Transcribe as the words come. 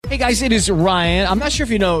Hey guys, it is Ryan. I'm not sure if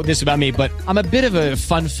you know this about me, but I'm a bit of a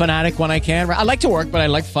fun fanatic when I can. I like to work, but I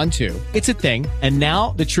like fun too. It's a thing. And now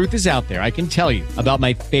the truth is out there. I can tell you about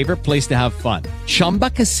my favorite place to have fun. Chumba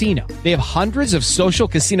Casino. They have hundreds of social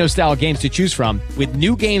casino style games to choose from with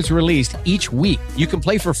new games released each week. You can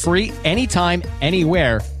play for free anytime,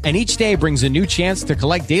 anywhere. And each day brings a new chance to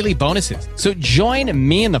collect daily bonuses. So join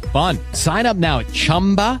me in the fun. Sign up now at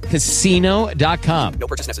ChumbaCasino.com. No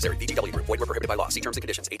purchase necessary. VGW Group. Void where prohibited by law. See terms and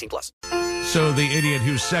conditions. 18+. So the idiot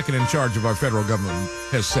who's second in charge of our federal government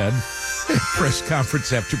has said, press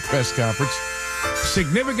conference after press conference,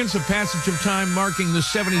 significance of passage of time marking the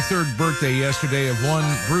 73rd birthday yesterday of one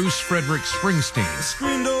Bruce Frederick Springsteen.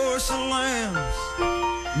 Screen door slams,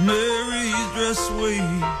 Mary's dress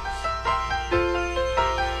waves.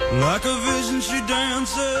 Like a vision she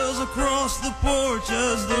dances across the porch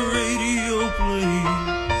as the radio plays.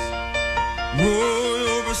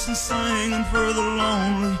 Roy Orbison singing for the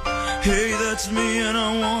lonely. Hey, that's me and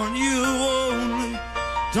I want you only.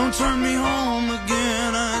 Don't turn me home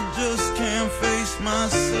again, I just can't face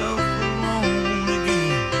myself alone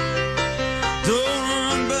again. Don't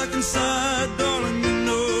run back inside, darling, you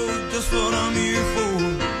know just what I'm here for.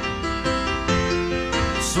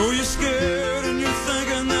 So you're scared and you're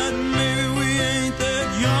thinking that maybe we ain't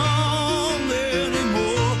that young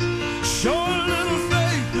anymore. Show a little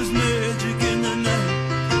faith, there's magic in the night.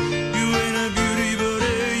 You ain't a beauty, but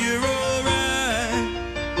hey, you're alright.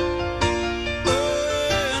 Oh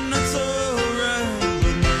yeah, and that's alright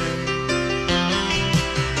with me.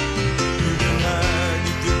 You can hide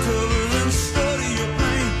neath your covers and study your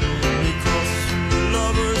pain. Because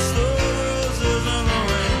lovers, the roses and the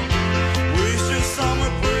rain. Waste your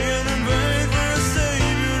summer praying in vain for a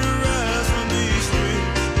savior to rise from these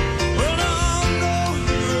streets. Well, now I know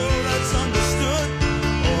you're all that's understood.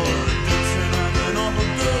 All the addiction knocking off a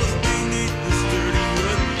girl's beneath this dirty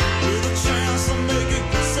hood. With a chance to make it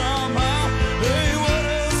good somehow. Hey, what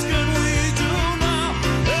else can we do now?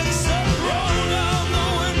 Except roll down the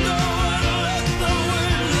window and let the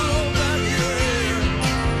wind blow back your hair.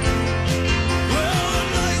 Well, the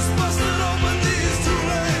night's busted open, these two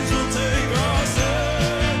lanes will take us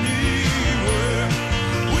anywhere.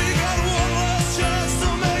 We got one last chance to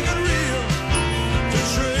make it real. To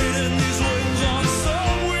trade in these wings on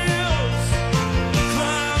some wheels.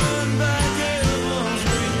 Climbing back hills,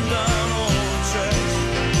 reading down all the tracks.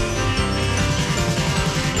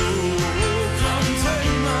 Oh, come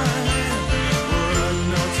take my hand. We're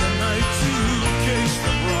riding out tonight to case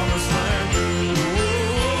the promised land.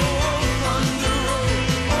 Oh, Thunder Road,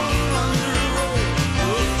 oh, Thunder Road,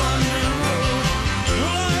 oh, Thunder Road.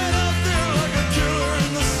 Lying out there like a killer in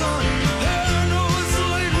the sun. Hey, I know it's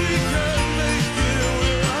late, we can't make it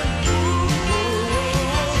alright.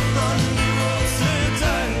 Oh, Thunder Road, sit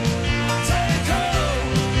tight, take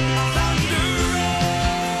hold, Thunder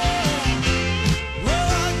Road. Well,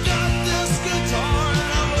 I got this guitar and I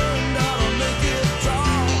learned how to make it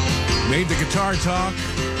talk. Made the guitar talk,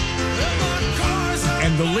 And my car's out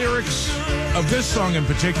and the lyrics of this song in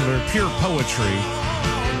particular, pure poetry.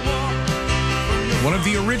 One of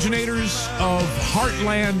the originators of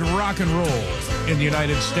heartland rock and roll in the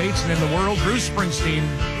United States and in the world, Bruce Springsteen,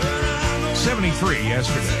 73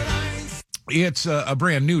 yesterday. It's a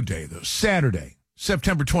brand new day, though, Saturday,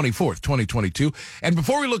 September 24th, 2022. And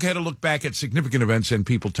before we look ahead, a look back at significant events and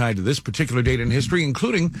people tied to this particular date in history,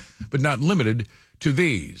 including, but not limited to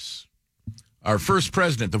these. Our first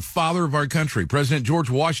president, the father of our country, President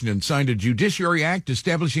George Washington, signed a Judiciary Act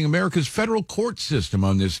establishing America's federal court system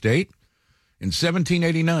on this date in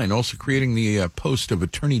 1789, also creating the post of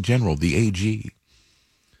Attorney General, the AG.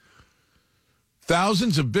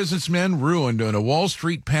 Thousands of businessmen ruined in a Wall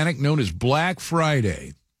Street panic known as Black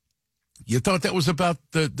Friday. You thought that was about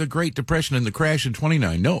the Great Depression and the crash in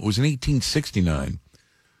 29. No, it was in 1869.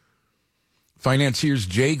 Financiers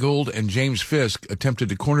Jay Gould and James Fisk attempted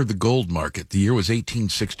to corner the gold market. The year was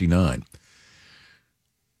 1869.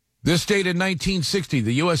 This date in 1960,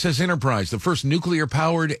 the USS Enterprise, the first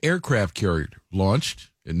nuclear-powered aircraft carrier,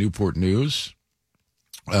 launched in Newport News.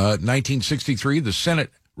 1963, the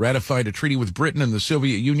Senate ratified a treaty with Britain and the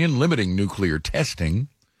Soviet Union limiting nuclear testing.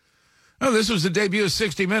 Oh, this was the debut of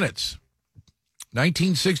 60 Minutes.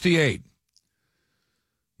 1968.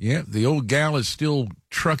 Yeah, the old gal is still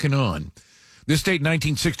trucking on. This date,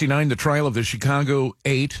 1969, the trial of the Chicago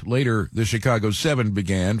 8, later the Chicago 7,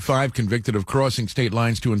 began. 5 convicted of crossing state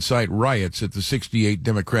lines to incite riots at the 68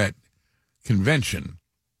 Democrat convention.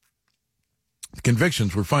 The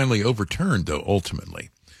convictions were finally overturned, though,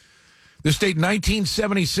 ultimately. This date,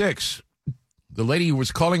 1976, the lady who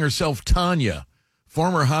was calling herself Tanya,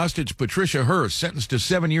 former hostage Patricia Hearst, sentenced to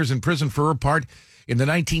 7 years in prison for her part in the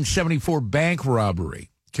 1974 bank robbery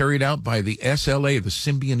carried out by the SLA, the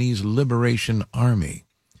Symbionese Liberation Army.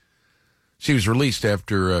 She was released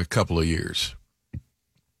after a couple of years.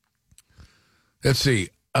 Let's see.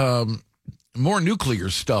 More nuclear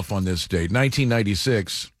stuff on this date.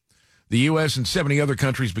 1996, the U.S. and 70 other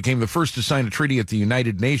countries became the first to sign a treaty at the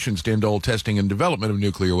United Nations to end all testing and development of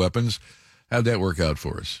nuclear weapons. How'd that work out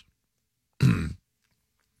for us?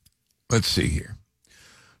 Let's see here.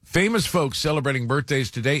 Famous folks celebrating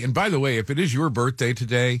birthdays today. And by the way, if it is your birthday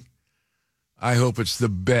today, I hope it's the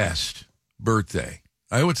best birthday.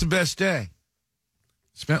 I hope it's the best day.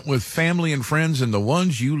 Spent with family and friends and the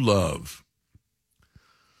ones you love.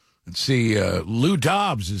 Let's see. Lou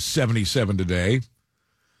Dobbs is 77 today.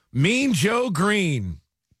 Mean Joe Green.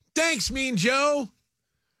 Thanks, Mean Joe.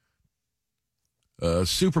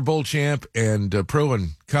 Super Bowl champ and pro and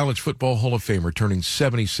college football Hall of Famer turning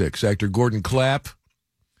 76. Actor Gordon Clapp.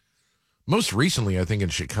 Most recently, I think, in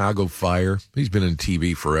Chicago Fire. He's been in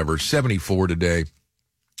TV forever. 74 today.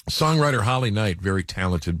 Songwriter Holly Knight, very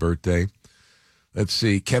talented birthday. Let's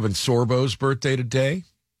see. Kevin Sorbo's birthday today.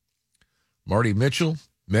 Marty Mitchell.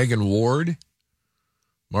 Megan Ward.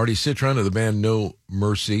 Marty Citron of the band No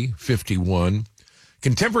Mercy, 51.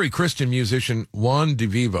 Contemporary Christian musician Juan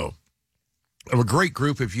DeVivo. Of a great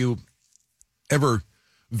group if you ever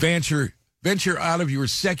venture out of your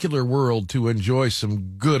secular world to enjoy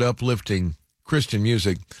some good, uplifting Christian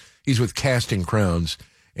music. He's with Casting Crowns,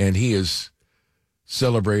 and he is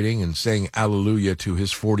celebrating and saying Alleluia to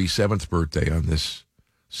his 47th birthday on this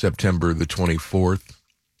September the 24th.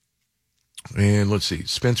 And let's see,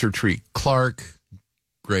 Spencer Treat Clark,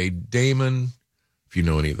 Gray Damon, if you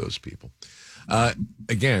know any of those people.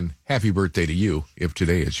 Again, happy birthday to you if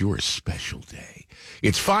today is your special day.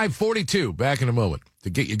 It's 5:42. Back in a moment to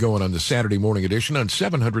get you going on the Saturday morning edition on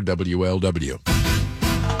 700 WLW.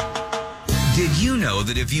 Did you know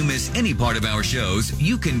that if you miss any part of our shows,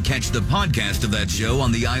 you can catch the podcast of that show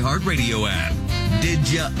on the iHeartRadio app? Did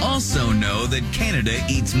you also know that Canada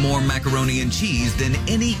eats more macaroni and cheese than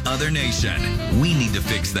any other nation? We need to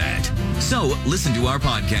fix that. So listen to our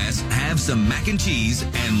podcast, have some mac and cheese,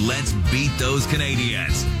 and let's beat those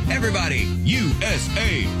Canadians. Everybody,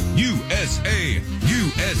 USA, USA,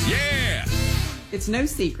 US, yeah! It's no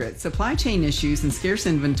secret, supply chain issues and scarce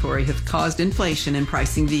inventory have caused inflation in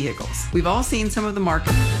pricing vehicles. We've all seen some of the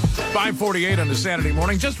market. 5:48 on the Saturday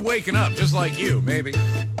morning, just waking up, just like you, maybe.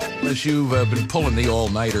 Unless you've been pulling the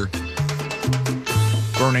all-nighter,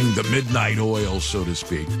 burning the midnight oil, so to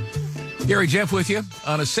speak. Gary Jeff with you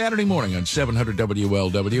on a Saturday morning on 700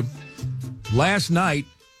 WLW. Last night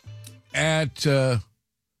at a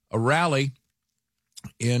rally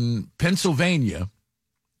in Pennsylvania,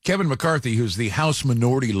 Kevin McCarthy, who's the House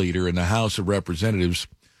Minority Leader in the House of Representatives,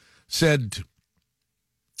 said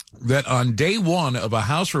that on day one of a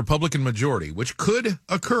House Republican majority, which could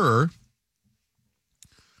occur,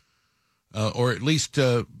 or at least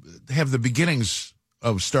have the beginnings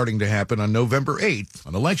of starting to happen on November 8th,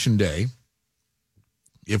 on Election Day,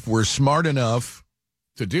 if we're smart enough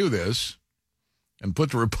to do this and put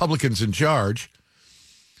the Republicans in charge,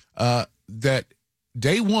 that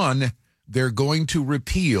day one, they're going to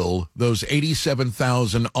repeal those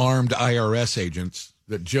 87,000 armed IRS agents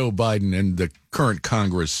that Joe Biden and the current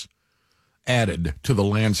Congress added to the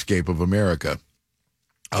landscape of America.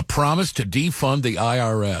 A promise to defund the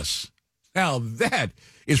IRS. Now, that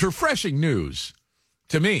is refreshing news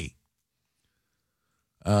to me.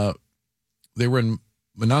 They were in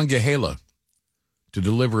Monongahela to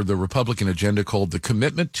deliver the Republican agenda called the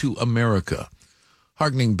Commitment to America,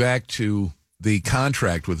 harkening back to the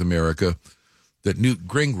contract with America that Newt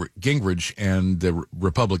Gingrich and the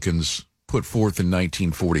Republicans put forth in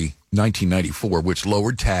 1994, which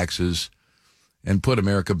lowered taxes and put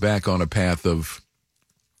America back on a path of,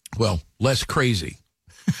 well, less crazy.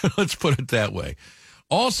 Let's put it that way.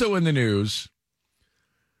 Also in the news,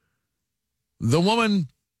 the woman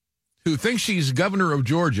who thinks she's governor of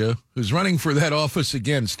Georgia, who's running for that office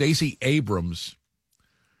again, Stacey Abrams,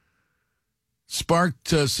 sparked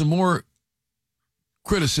some more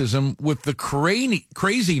criticism with the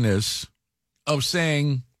craziness of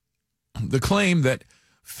saying the claim that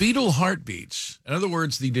fetal heartbeats, in other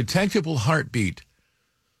words, the detectable heartbeat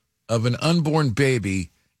of an unborn baby,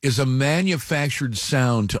 is a manufactured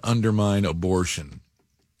sound to undermine abortion.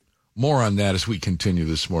 More on that as we continue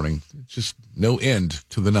this morning. Just no end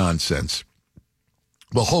to the nonsense.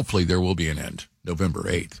 Well, hopefully there will be an end, November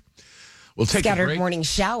 8th. We'll take a Scattered break. morning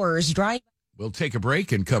showers, dry. We'll take a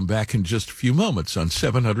break and come back in just a few moments on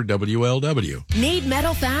 700 WLW. Need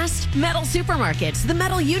metal fast? Metal Supermarkets, the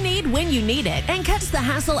metal you need when you need it, and cuts the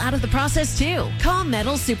hassle out of the process too. Call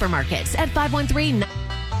Metal Supermarkets at 513.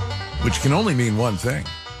 Which can only mean one thing.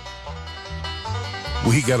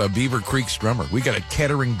 We got a Beaver Creek drummer. We got a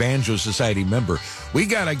Kettering Banjo Society member. We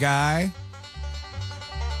got a guy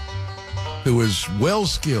who is well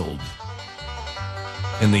skilled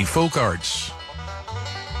in the folk arts.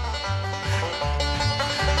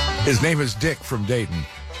 His name is Dick from Dayton.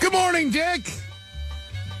 Good morning, Dick.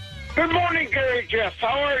 Good morning, Gary Jeff.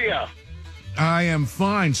 How are you? I am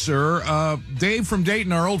fine, sir. Dave from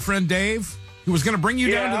Dayton, our old friend Dave, who was going to bring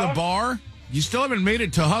you down to the bar. You still haven't made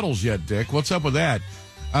it to Huddles yet, Dick. What's up with that?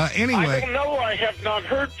 Anyway. I don't know. I have not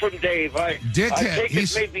heard from Dave. I think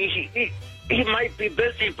it maybe he might be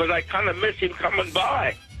busy, but I kind of miss him coming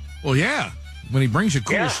by. Well, yeah. When he brings you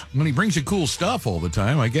cool stuff all the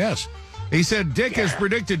time, I guess. He said Dick has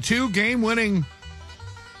predicted 2 game-winning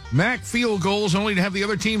MAC field goals, only to have the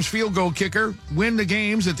other team's field goal kicker win the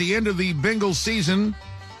games at the end of the Bengals season.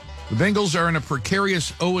 The Bengals are in a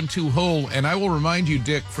precarious 0-2 hole, and I will remind you,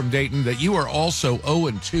 Dick from Dayton, that you are also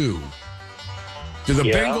 0-2. Do the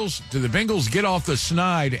Bengals get off the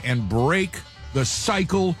snide and break the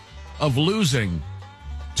cycle of losing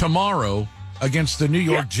tomorrow against the New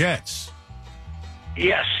York Jets?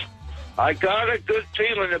 Yes. I got a good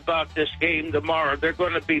feeling about this game tomorrow. They're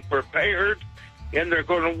going to be prepared, and they're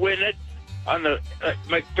going to win it on the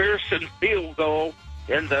McPherson field goal,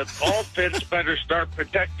 and the offense better start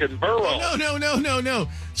protecting Burrow. No.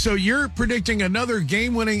 So you're predicting another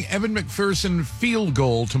game-winning Evan McPherson field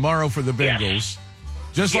goal tomorrow for the Bengals,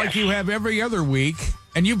 just like you have every other week,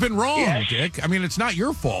 and you've been wrong, Dick. I mean, it's not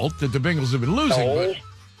your fault that the Bengals have been losing,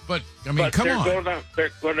 But I mean, come on. They're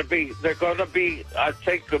going to be. I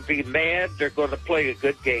think they'll be mad. They're going to play a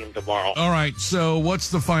good game tomorrow. All right. So what's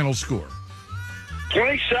the final score?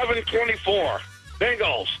 27-24.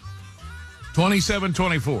 Bengals.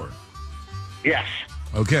 27-24. Yes.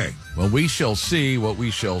 Okay. Well, we shall see what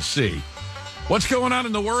we shall see. What's going on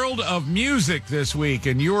in the world of music this week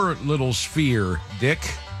in your little sphere, Dick?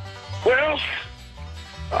 Well,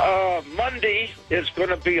 Monday is going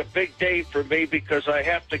to be a big day for me because I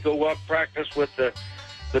have to go up practice with the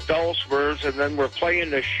Dulcimers, and then we're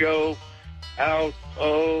playing a show out.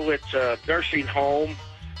 It's a nursing home,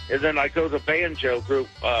 and then I go to banjo group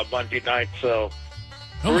Monday night. So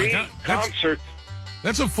 3 concerts.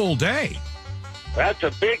 That's a full day. That's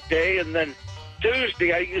a big day, and then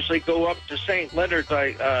Tuesday I usually go up to St. Leonard's.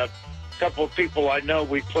 A couple of people I know,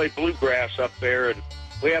 we play bluegrass up there, and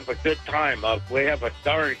we have a good time. We have a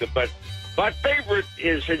darn good, but my favorite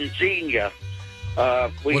is in Xenia.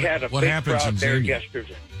 We had a big crowd there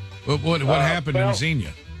yesterday. What happened in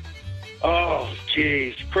Xenia? Oh,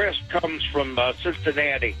 geez. Chris comes from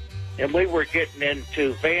Cincinnati, and we were getting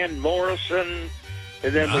into Van Morrison,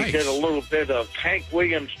 and then we did a little bit of Hank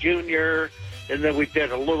Williams Jr., and then we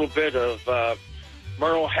did a little bit of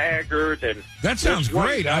Merle Haggard, and that sounds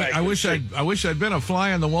great. I wish I'd been a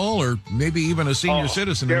fly on the wall, or maybe even a senior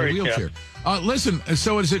citizen in a wheelchair. Listen,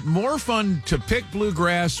 so is it more fun to pick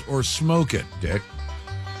bluegrass or smoke it, Dick?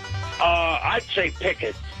 I'd say pick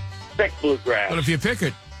it. Pick bluegrass. But if you pick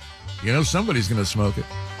it, you know somebody's going to smoke it.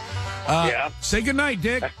 Say good night,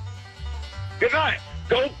 Dick. Good night.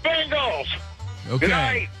 Go Bengals. Okay. Good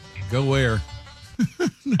night. Go where?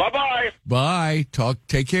 Bye-bye. Bye.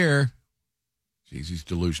 Take care. Jeez, he's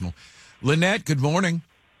delusional. Lynette, good morning.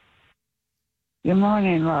 Good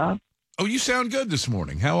morning, love. Oh, you sound good this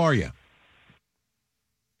morning. How are you?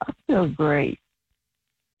 I feel great.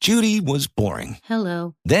 Judy was boring.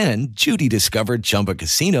 Hello. Then Judy discovered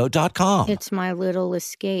ChumbaCasino.com. It's my little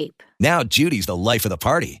escape. Now Judy's the life of the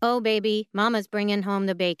party. Oh, baby, mama's bringing home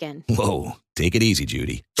the bacon. Whoa, take it easy,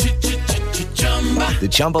 Judy. The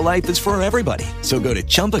Chumba life is for everybody. So go to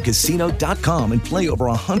ChumbaCasino.com and play over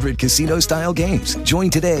 100 casino-style games. Join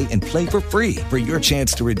today and play for free for your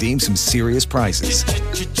chance to redeem some serious prizes.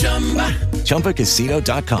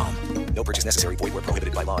 ChumbaCasino.com. No purchase necessary. Void where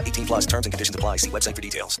prohibited by law. 18 plus terms and conditions apply. See website for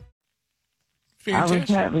details. Fantastic. I was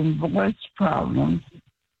having voice problems,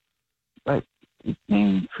 but it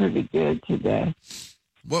seemed pretty good today.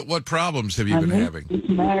 What problems have you been having? My niece is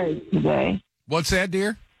married today. What's that,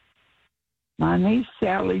 dear? My niece,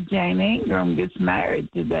 Sally Jane Ingram, gets married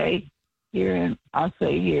today I'll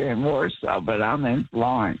say here in Warsaw, but I'm in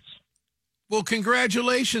Florence. Well,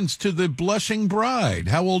 congratulations to the blushing bride.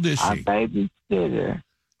 How old is she? I babysit her.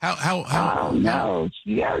 How? No,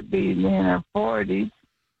 she got to be in her 40s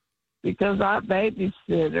because I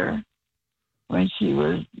babysit her when she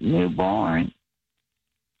was newborn.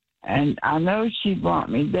 And I know she'd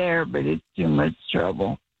want me there, but it's too much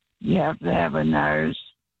trouble. You have to have a nurse.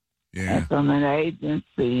 Yeah. And from an agency,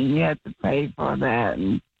 and you have to pay for that,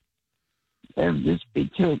 and it would just be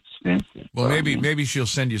too expensive. Well, for me. maybe she'll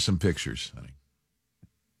send you some pictures, honey.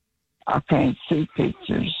 I can't see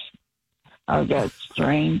pictures. I've got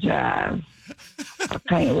strange eyes. I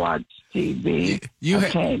can't watch TV. I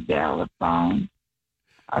can't dial a phone.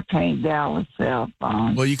 I can't dial a cell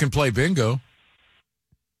phone. Well, you can play bingo.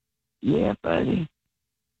 Yeah, buddy.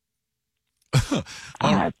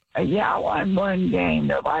 I won one game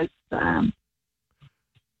the last time.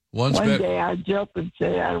 One day I jumped and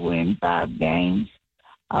said I'd win 5 games.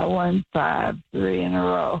 I won 3 in a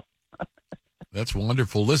row. That's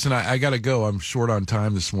wonderful. Listen, I got to go. I'm short on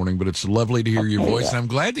time this morning, but it's lovely to hear your voice, and I'm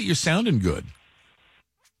glad that you're sounding good.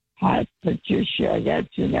 Hi, Patricia. I got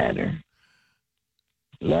your letter.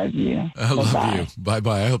 Love you. I love you.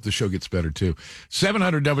 Bye-bye. I hope the show gets better, too.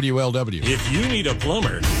 700 WLW. If you need a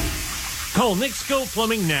plumber, call Nick Scope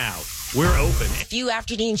Plumbing now. We're open. Few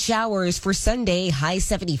afternoon showers for Sunday, high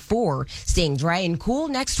 74. Staying dry and cool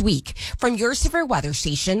next week. From your severe weather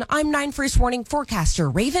station, I'm 9 First Warning forecaster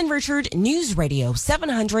Raven Richard, News Radio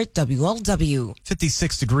 700 WLW.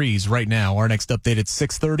 56 degrees right now. Our next update at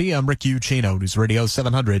 6:30. I'm Rick Ucino, News Radio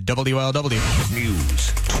 700 WLW.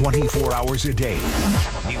 News 24 hours a day.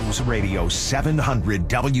 News Radio 700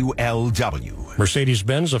 WLW.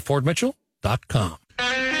 Mercedes-Benz of FordMitchell.com.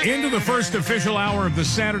 Into the first official hour of the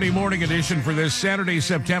Saturday morning edition for this Saturday,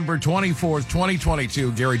 September 24th,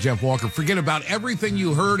 2022. Gary Jeff Walker. Forget about everything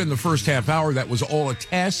you heard in the first half hour. That was all a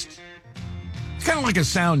test. It's kind of like a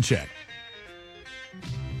sound check.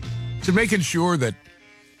 So making sure that,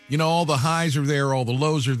 all the highs are there, all the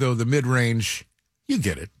lows are there, the mid-range. You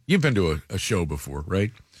get it. You've been to a show before,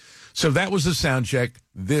 right? So that was the sound check.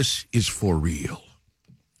 This is for real.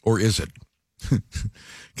 Or is it?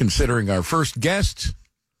 Considering our first guest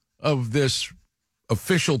of this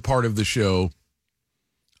official part of the show,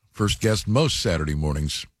 first guest most Saturday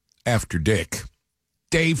mornings after Dick,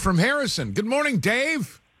 Dave from Harrison. Good morning,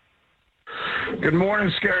 Dave. Good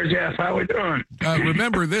morning, Scary Jeff. How we doing?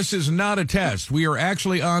 Remember, this is not a test. We are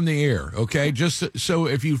actually on the air, okay? Just so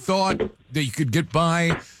if you thought that you could get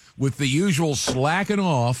by with the usual slacking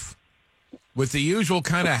off, with the usual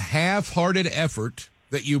kind of half-hearted effort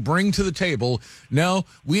that you bring to the table. No,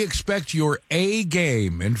 we expect your A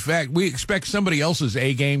game. In fact, we expect somebody else's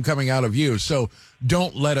A game coming out of you. So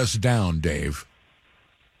don't let us down, Dave.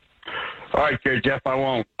 All right, Gary Jeff, I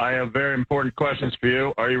won't. I have very important questions for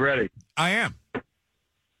you. Are you ready? I am.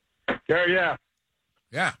 Gary Jeff.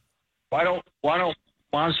 Yeah. Why don't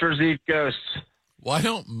monsters eat ghosts? Why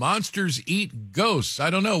don't monsters eat ghosts? I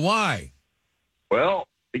don't know why. Well,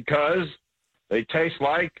 because they taste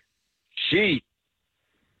like sheep.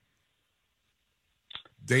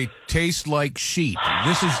 They taste like sheep.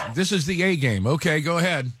 This is the A game. Okay, go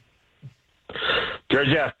ahead.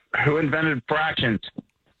 Gary Jeff, who invented fractions?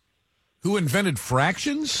 Who invented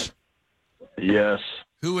fractions? Yes.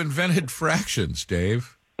 Who invented fractions,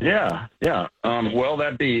 Dave? Yeah. Well,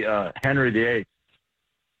 that'd be Henry VIII.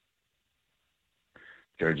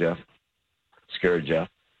 Scary Jeff.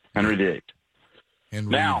 Henry VIII.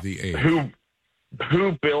 Henry VIII.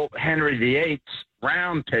 Who built Henry VIII's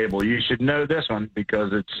round table? You should know this one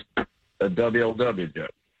because it's a WLW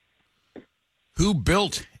joke. Who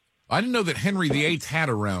built? I didn't know that Henry VIII had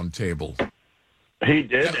a round table. He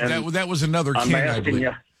did. That was another king, I believe.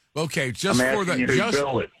 You, okay, just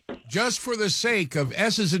for the sake of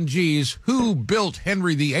S's and G's, who built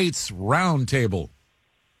Henry VIII's round table?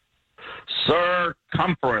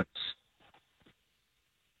 Circumference.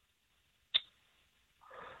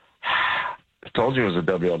 I told you it was a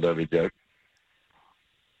WLW joke.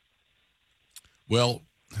 Well,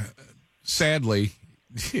 sadly,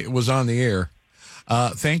 it was on the air.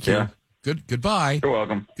 Thank you. Yeah. Goodbye. You're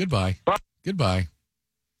welcome. Goodbye. Bye. Goodbye.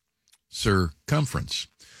 Circumference.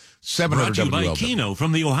 700 Brought to you by Keno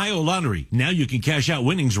from the Ohio Lottery. Now you can cash out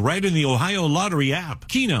winnings right in the Ohio Lottery app.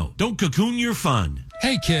 Keno, don't cocoon your fun.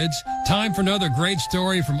 Hey kids, time for another great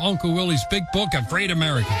story from Uncle Willie's Big Book of Great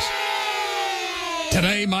Americans.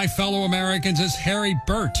 Today, my fellow Americans, is Harry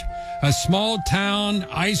Burt, a small-town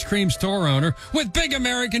ice cream store owner with big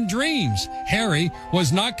American dreams. Harry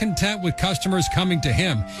was not content with customers coming to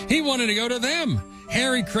him. He wanted to go to them.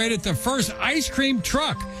 Harry created the first ice cream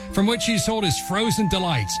truck from which he sold his frozen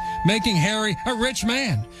delights, making Harry a rich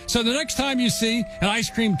man. So the next time you see an ice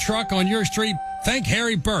cream truck on your street, thank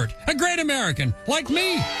Harry Burt, a great American like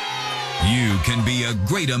me. You can be a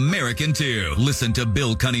great American, too. Listen to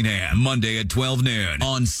Bill Cunningham, Monday at 12 noon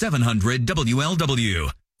on 700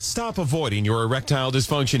 WLW. Stop avoiding your erectile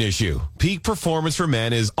dysfunction issue. Peak Performance for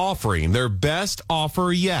Men is offering their best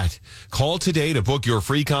offer yet. Call today to book your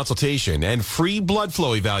free consultation and free blood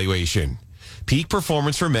flow evaluation. Peak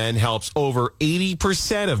Performance for Men helps over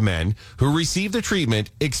 80% of men who receive the treatment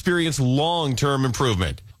experience long-term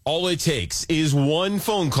improvement. All it takes is one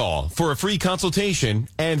phone call for a free consultation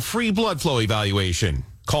and free blood flow evaluation.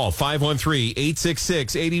 Call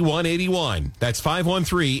 513-866-8181. That's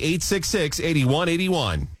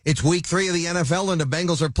 513-866-8181. It's week 3 of the NFL, and the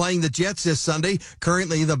Bengals are playing the Jets this Sunday.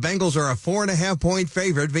 Currently, the Bengals are a 4.5-point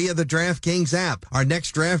favorite via the DraftKings app. Our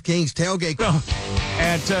next DraftKings tailgate...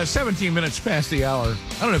 At 17 minutes past the hour,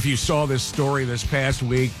 I don't know if you saw this story this past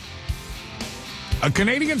week. A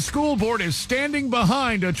Canadian school board is standing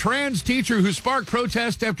behind a trans teacher who sparked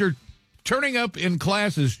protest after turning up in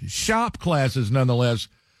classes, shop classes nonetheless,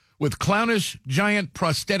 with clownish giant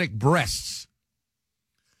prosthetic breasts.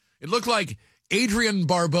 It looked like Adrienne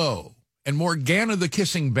Barbeau and Morgana the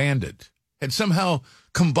Kissing Bandit had somehow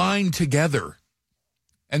combined together.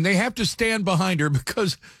 And they have to stand behind her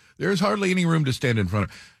because there's hardly any room to stand in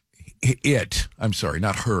front of it. I'm sorry,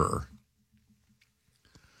 not her.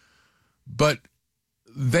 But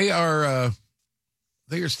they are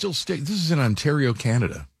still this is in Ontario,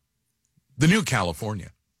 Canada. The new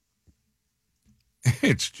California.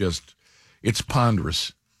 It's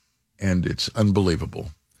ponderous, and it's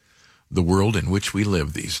unbelievable, the world in which we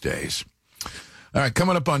live these days. All right,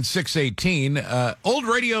 coming up on 6:18, old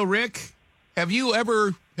radio Rick, have you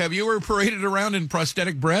ever paraded around in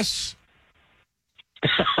prosthetic breasts?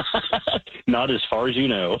 Not as far as you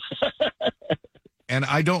know. And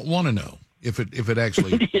I don't want to know if it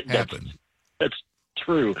actually happened. That's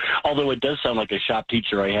true. Although it does sound like a shop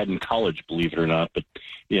teacher I had in college, believe it or not. But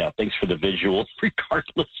yeah, thanks for the visual.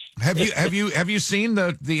 Regardless, have you seen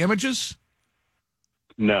the images?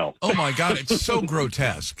 No. Oh my God, it's so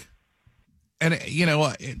grotesque, and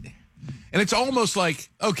and it's almost like,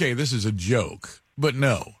 okay, this is a joke, but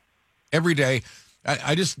no. Every day,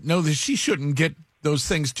 I just know that she shouldn't get those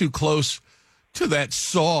things too close to that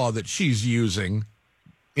saw that she's using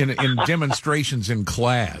in demonstrations in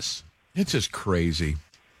class. It's just crazy.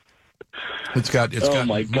 It's got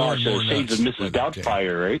my gosh, more shades of Mrs.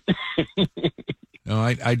 Doubtfire, right? No,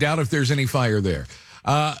 I doubt if there's any fire there.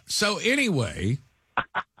 So anyway,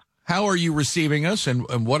 how are you receiving us,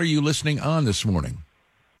 and what are you listening on this morning?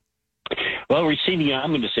 Well, receiving, I'm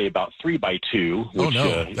going to say about 3x2. Which,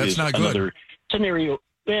 that's is not another good. Scenario.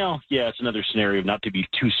 Well, yeah, it's another scenario not to be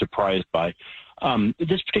too surprised by.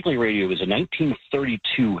 This particular radio is a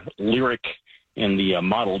 1932 Lyric, and the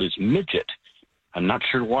model is midget. I'm not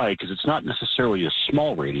sure why, because it's not necessarily a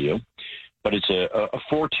small radio, but it's a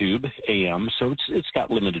 4-tube AM, so it's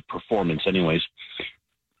got limited performance anyways.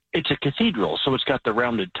 It's a cathedral, so it's got the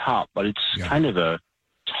rounded top, but it's kind of a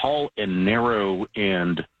tall and narrow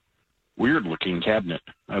and weird-looking cabinet,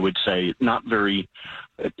 I would say. Not very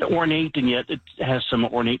ornate, and yet it has some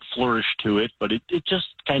ornate flourish to it, but it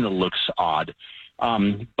just kind of looks odd.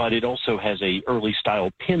 But it also has a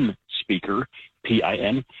early-style PIN speaker,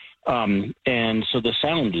 PIN, and so the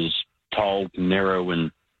sound is tall, narrow,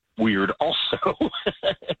 and weird also.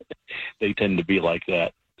 They tend to be like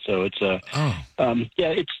that. So it's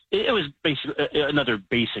it was basically another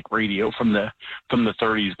basic radio from the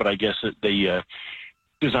 30s, but I guess that they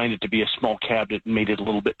designed it to be a small cabinet and made it a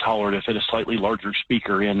little bit taller to fit a slightly larger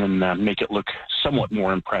speaker in and make it look somewhat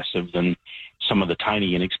more impressive than some of the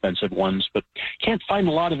tiny, inexpensive ones. But can't find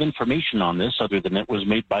a lot of information on this other than it was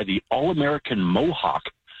made by the All-American Mohawk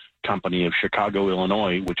Company of Chicago,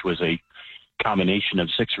 Illinois, which was a combination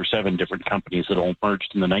of 6 or 7 different companies that all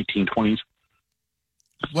merged in the 1920s.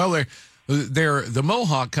 Well, they're the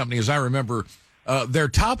Mohawk Company, as I remember, their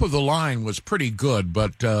top of the line was pretty good,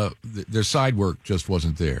 but their side work just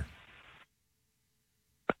wasn't there.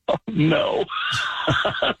 Oh, no.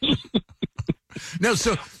 No,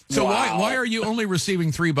 so wow. why are you only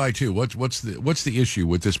receiving 3x2? What's the issue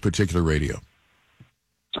with this particular radio?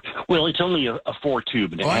 Well, it's only a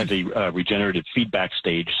 4-tube, and it has a regenerative feedback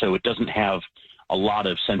stage, so it doesn't have a lot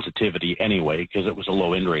of sensitivity anyway, because it was a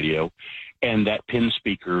low-end radio. And that PIN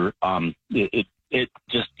speaker, it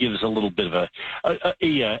just gives a little bit of a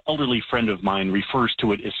elderly friend of mine refers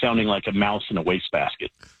to it as sounding like a mouse in a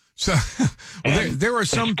wastebasket. So there are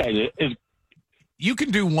some. You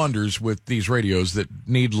can do wonders with these radios that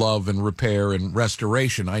need love and repair and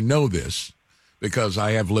restoration. I know this because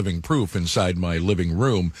I have living proof inside my living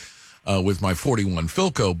room with my 41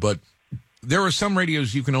 Philco. But there are some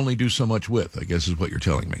radios you can only do so much with, I guess is what you're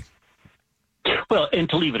telling me. Well, and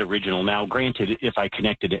to leave it original. Now, granted, if I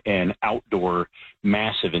connected an outdoor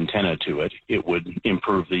massive antenna to it, it would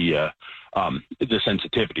improve the the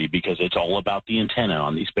sensitivity, because it's all about the antenna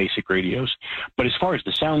on these basic radios. But as far as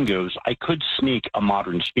the sound goes, I could sneak a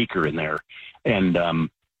modern speaker in there. And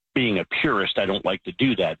being a purist, I don't like to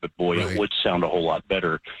do that, but boy, It would sound a whole lot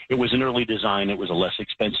better. It was an early design. It was a less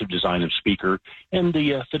expensive design of speaker, and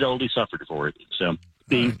the fidelity suffered for it. So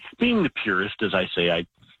being the purist, as I say, I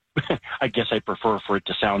guess I prefer for it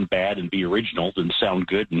to sound bad and be original than sound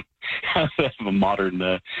good and have a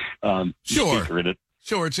modern speaker in it.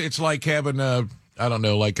 Sure, it's like having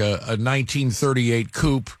like a 1938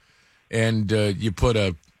 coupe, and you put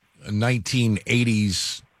a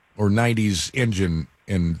 1980s or 90s engine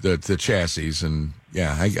in the chassis, and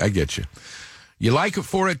yeah, I get you. You like it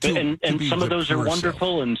for it to, and be some of those are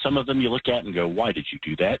wonderful, and some of them you look at and go, "Why did you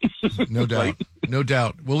do that?" No doubt, no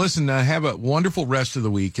doubt. Well, listen, have a wonderful rest of the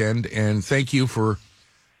weekend, and thank you for,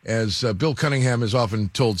 as Bill Cunningham has often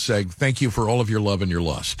told Seg, thank you for all of your love and your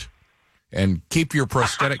lust, and keep your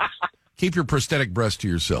prosthetic breast to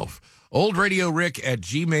yourself.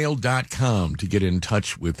 OldRadioRick@gmail.com to get in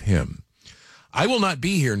touch with him. I will not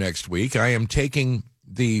be here next week. I am taking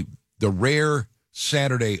the rare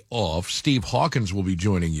Saturday off. Steve Hawkins will be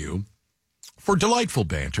joining you for delightful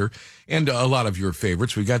banter and a lot of your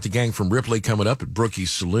favorites. We got the gang from Ripley coming up at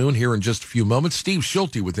Brookie's Saloon here in just a few moments. Steve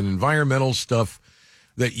Schulte with an environmental stuff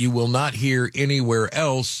that you will not hear anywhere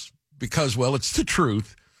else because, well, it's the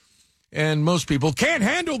truth, and most people can't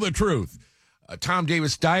handle the truth. Tom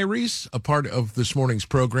Davis Diaries, a part of this morning's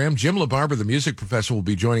program. Jim LaBarbera, the music professor, will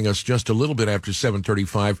be joining us just a little bit after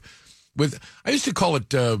 7:35 with, I used to call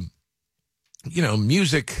it,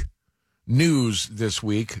 music news this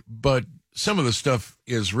week, but some of the stuff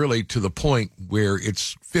is really to the point where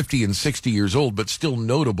it's 50 and 60 years old, but still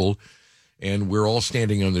notable, and we're all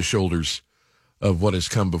standing on the shoulders of what has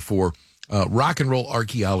come before. Rock and roll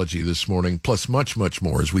archaeology this morning, plus much, much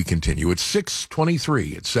more as we continue. It's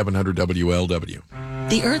 6:23 at 700 WLW.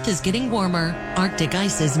 The Earth is getting warmer, Arctic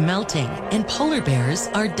ice is melting, and polar bears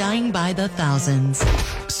are dying by the thousands.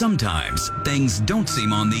 Sometimes things don't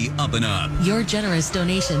seem on the up and up. Your generous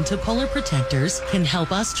donation to Polar Protectors can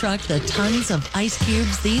help us truck the tons of ice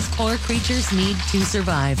cubes these poor creatures need to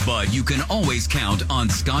survive. But you can always count on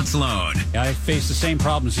Scott Sloan. I face the same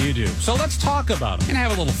problems you do, so let's talk about them and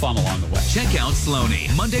have a little fun along the way. Check out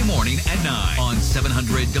Sloaney Monday morning at 9 on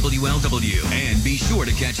 700 WLW. And be sure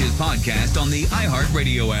to catch his podcast on the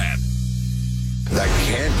iHeartRadio app. The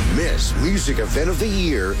can't-miss music event of the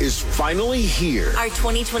year is finally here. Our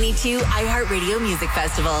 2022 iHeartRadio Music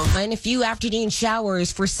Festival. And a few afternoon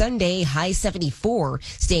showers for Sunday, high 74.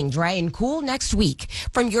 Staying dry and cool next week.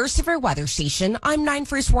 From your severe weather station, I'm 9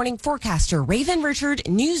 First Warning forecaster Raven Richard,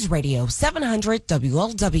 News Radio 700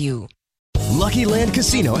 WLW. Lucky Land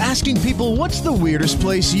Casino, asking people, what's the weirdest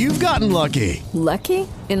place you've gotten lucky? Lucky?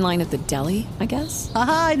 In line at the deli, I guess?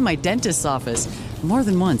 Aha, in my dentist's office. More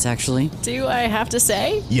than once, actually. Do I have to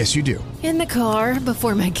say? Yes, you do. In the car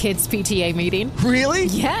before my kids' PTA meeting. Really?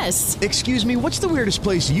 Yes. Excuse me, what's the weirdest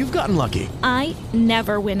place you've gotten lucky? I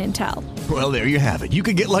never win and tell. Well, there you have it. You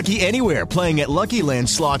can get lucky anywhere, playing at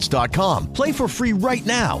LuckyLandSlots.com. Play for free right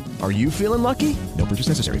now. Are you feeling lucky? No purchase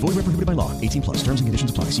necessary. Void where prohibited by law. 18 plus. Terms and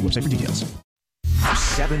conditions apply. See website for details.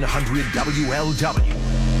 700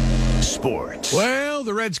 WLW. Sports. Well,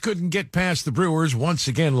 the Reds couldn't get past the Brewers once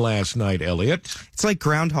again last night, Elliot. It's like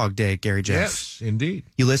Groundhog Day, Gary Jeff. Yes, indeed.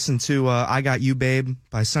 You listen to I Got You, Babe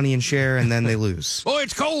by Sonny and Cher, and then they lose. Oh,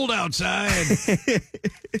 it's cold outside.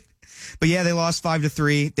 But yeah, they lost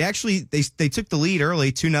 5-3. They actually they took the lead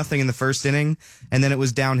early, 2-0 in the first inning, and then it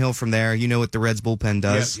was downhill from there. You know what the Reds bullpen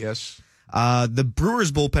does. Yes. The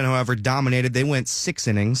Brewers bullpen, however, dominated. They went 6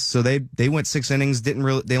 innings, so they went 6 innings.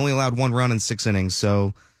 They only allowed 1 run in 6 innings,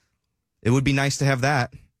 so it would be nice to have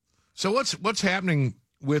that. So what's happening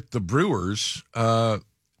with the Brewers?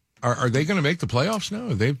 Are they going to make the playoffs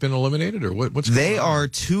now? They've been eliminated, or what's going on? They are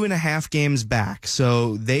 2.5 games back,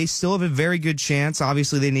 so they still have a very good chance.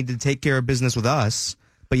 Obviously, they need to take care of business with us.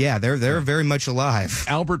 But yeah, they're very much alive.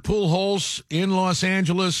 Albert Pujols in Los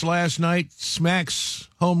Angeles last night smacks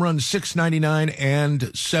home run 699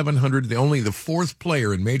 and 700. Only the 4th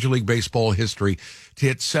player in Major League Baseball history to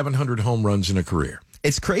hit 700 home runs in a career.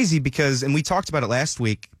 It's crazy because, and we talked about it last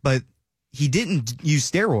week, but he didn't use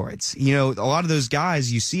steroids. You know, a lot of those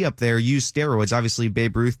guys you see up there use steroids. Obviously,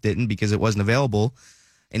 Babe Ruth didn't because it wasn't available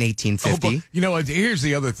in 1850. Oh, but, here's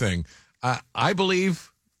the other thing. I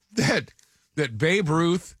believe that Babe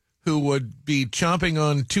Ruth, who would be chomping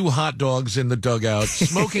on 2 hot dogs in the dugout,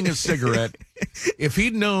 smoking a cigarette, if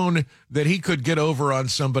he'd known that he could get over on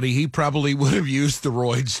somebody, he probably would have used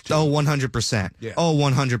steroids too. Oh, 100%. Yeah. Oh,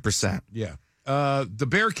 100%. Yeah. the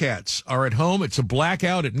Bearcats are at home. It's a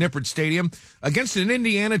blackout at Nippert Stadium against an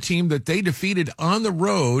Indiana team that they defeated on the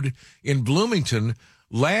road in Bloomington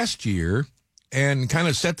last year and kind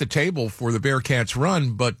of set the table for the Bearcats'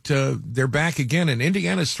 run. But they're back again, and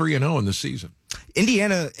Indiana's 3-0 in the season.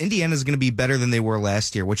 Indiana's going to be better than they were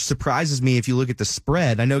last year, which surprises me if you look at the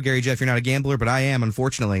spread. I know, Gary Jeff, you're not a gambler, but I am,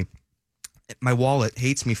 unfortunately. My wallet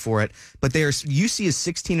hates me for it, but UC is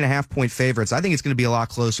 16.5-point favorites. I think it's going to be a lot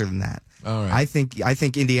closer than that. All right. I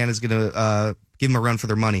think Indiana's going to give them a run for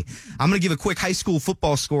their money. I'm going to give a quick high school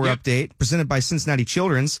football score update presented by Cincinnati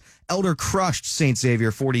Children's. Elder crushed St.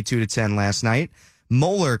 Xavier 42-10 last night.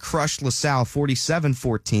 Moeller crushed LaSalle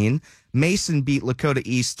 47-14. Mason beat Lakota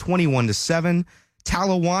East 21-7.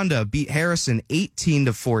 Talawanda beat Harrison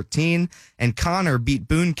 18-14, and Connor beat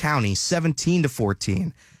Boone County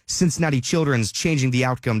 17-14. Cincinnati Children's changing the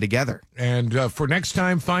outcome together. And for next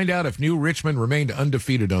time, find out if New Richmond remained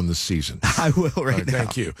undefeated on this season. I will right now.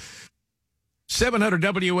 Thank you. 700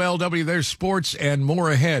 WLW, there's sports and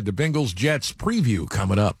more ahead. The Bengals-Jets preview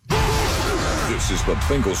coming up. This is the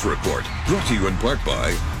Bengals Report, brought to you in part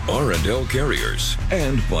by R&L Carriers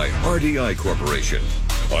and by RDI Corporation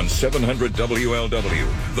on 700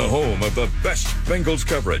 WLW, the home of the best Bengals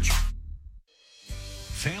coverage.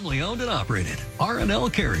 Family owned and operated. R&L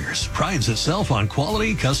Carriers prides itself on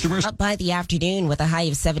quality customers. Up by the afternoon with a high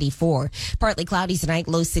of 74. Partly cloudy tonight,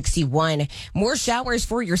 low 61. More showers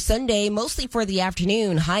for your Sunday, mostly for the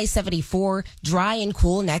afternoon, high 74. Dry and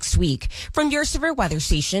cool next week. From your Severe Weather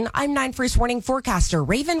Station, I'm 9 First Warning forecaster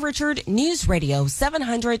Raven Richard, News Radio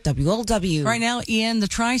 700 WLW. Right now, Ian, the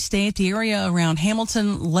tri-state, the area around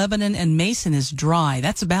Hamilton, Lebanon, and Mason is dry.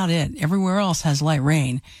 That's about it. Everywhere else has light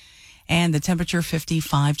rain. And the temperature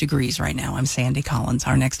 55 degrees right now. I'm Sandy Collins.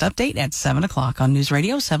 Our next update at 7 o'clock on News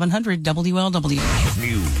Radio 700 WLW.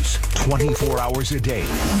 News 24 hours a day.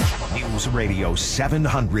 News Radio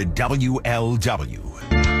 700 WLW.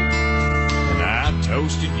 And I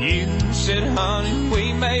toasted you, said, honey,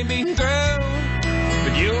 we may be through,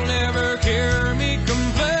 but you'll never hear me complain.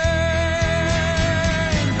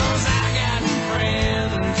 'Cause I got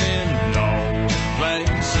friends in low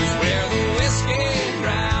places where the whiskey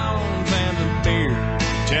drowns.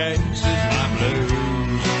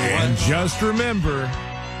 And just remember,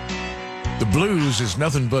 the blues is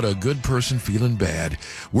nothing but a good person feeling bad.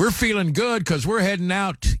 We're feeling good because we're heading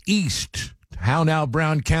out east. How now,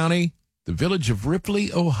 Brown County, the village of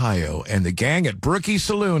Ripley, Ohio, and the gang at Brookie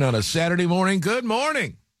Saloon on a Saturday morning. Good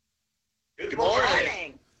morning. Good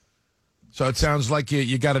morning. So it sounds like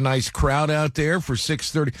you got a nice crowd out there for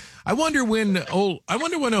 6:30. I wonder when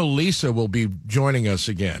Lisa will be joining us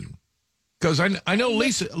again. Because I know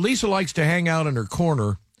Lisa likes to hang out in her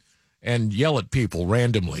corner and yell at people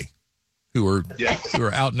randomly who are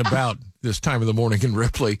out and about this time of the morning in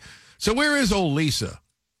Ripley. So where is old Lisa?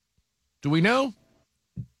 Do we know?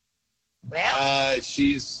 Well,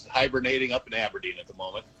 she's hibernating up in Aberdeen at the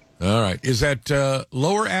moment. All right. Is that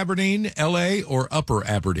Lower Aberdeen, L.A., or Upper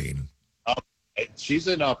Aberdeen? She's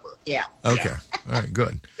in Upper. Yeah. Okay. All right,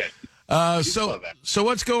 good. So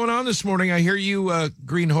what's going on this morning? I hear you,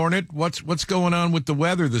 Green Hornet. What's going on with the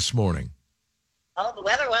weather this morning? Oh, the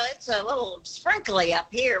weather, well, it's a little sprinkly up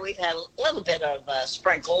here. We've had a little bit of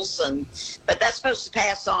sprinkles, but that's supposed to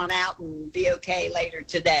pass on out and be okay later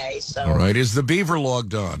today. So. All right. Is the beaver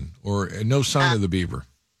logged on, or no sign of the beaver?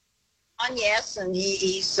 Yes, and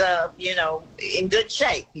he's in good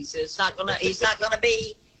shape. He's not gonna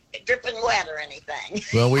be dripping wet or anything.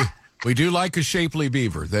 Well, we do like a shapely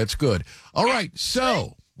beaver. That's good. All right.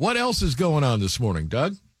 So what else is going on this morning,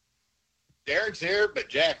 Doug? Derek's here, but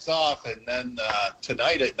Jack's off. And then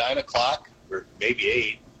tonight at 9 o'clock, or maybe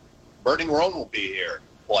 8, Burning Rome will be here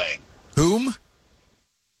playing. Whom?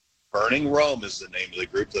 Burning Rome is the name of the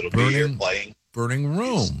group that'll be here playing. Burning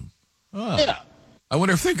Rome. Oh. Yeah. I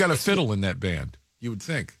wonder if they've got a fiddle in that band. You would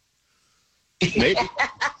think. Maybe.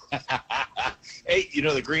 Hey,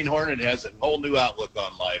 the Green Hornet has a whole new outlook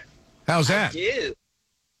on life. How's that? I do.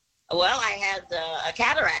 Well, I had a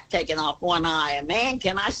cataract taken off one eye. And man,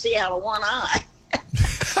 can I see out of one eye?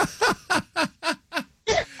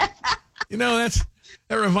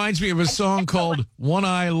 That reminds me of a song called One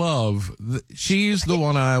Eye Love. She's the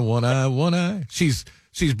one eye.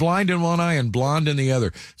 She's blind in one eye and blonde in the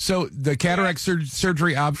other. So the cataract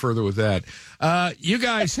surgery, I'm further with that. You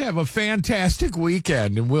guys have a fantastic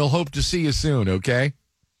weekend, and we'll hope to see you soon, okay?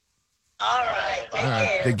 All right. Take All right.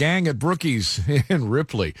 care. The gang at Brookie's in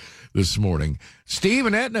Ripley this morning. Steve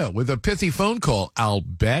and Etna with a pithy phone call, I'll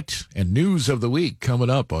bet, and news of the week coming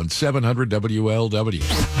up on 700 WLW.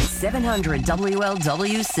 700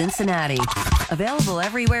 WLW Cincinnati. Available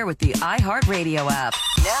everywhere with the iHeartRadio app.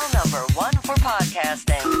 Now #1 for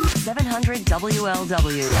podcasting. 700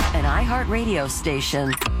 WLW, an iHeartRadio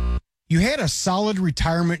station. You had a solid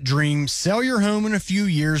retirement dream, sell your home in a few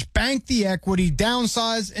years, bank the equity,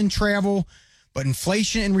 downsize, and travel. But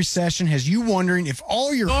inflation and recession has you wondering if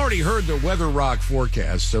all your... You already heard the Weather Rock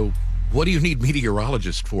forecast, so what do you need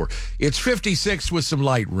meteorologists for? It's 56 with some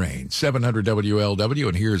light rain. 700 WLW,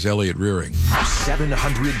 and here's Elliot Rearing.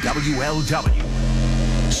 700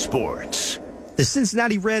 WLW. Sports. The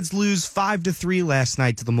Cincinnati Reds lose 5-3 last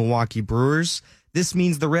night to the Milwaukee Brewers. This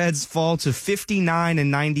means the Reds fall to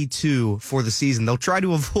 59-92 for the season. They'll try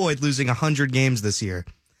to avoid losing 100 games this year.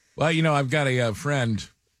 Well, you know, I've got a friend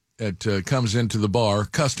that comes into the bar,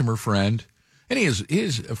 customer friend, and he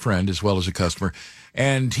is a friend as well as a customer,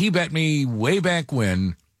 and he bet me way back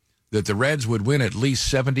when that the Reds would win at least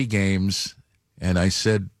 70 games, and I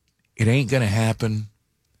said, it ain't going to happen.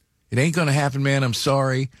 It ain't going to happen, man. I'm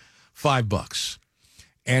sorry. $5.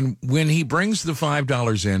 And when he brings the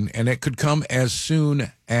 $5 in, and it could come as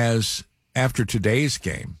soon as after tonight's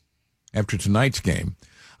game,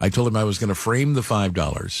 I told him I was going to frame the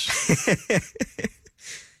 $5.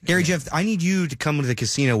 Gary, Jeff, I need you to come to the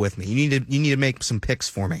casino with me. You need to make some picks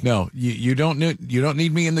for me. No, you don't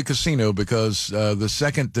need me in the casino because the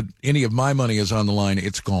second that any of my money is on the line,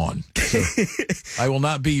 it's gone. So I will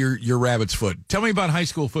not be your rabbit's foot. Tell me about high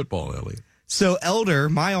school football, Elliot. So Elder,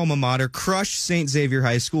 my alma mater, crushed St. Xavier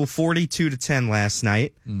High School 42-10 last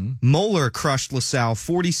night. Mm-hmm. Moeller crushed LaSalle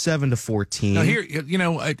 47-14. Now here, you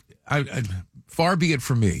know, I far be it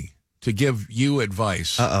from me to give you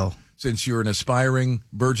advice. Since you're an aspiring,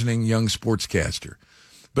 burgeoning young sportscaster,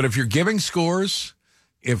 but if you're giving scores,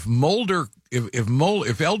 if Elder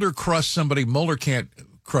crushed somebody, Moeller can't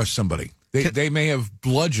crush somebody. They may have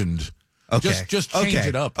bludgeoned. Okay. Just change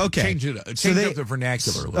it up. Okay. Change up the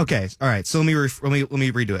vernacular a little Okay. All right. So let me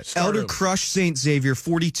redo it. Start Elder over. crushed St. Xavier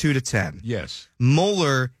 42-10. Yes.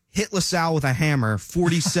 Moeller hit LaSalle with a hammer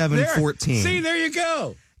 47-14. See, there you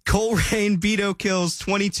go. Coleraine beat Oak Hills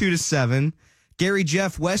 22-7. Gary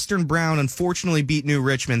Jeff, Western Brown unfortunately beat New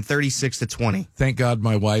Richmond 36-20. Thank God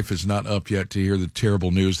my wife is not up yet to hear the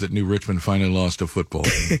terrible news that New Richmond finally lost a football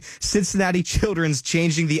game. Cincinnati Children's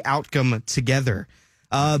changing the outcome together.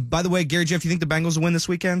 By the way, Gary Jeff, you think the Bengals will win this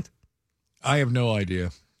weekend? I have no idea.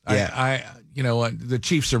 Yeah. You know what? The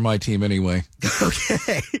Chiefs are my team anyway.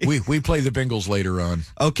 Okay. We play the Bengals later on.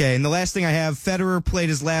 Okay, and the last thing I have, Federer played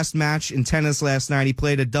his last match in tennis last night. He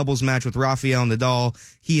played a doubles match with Rafael Nadal.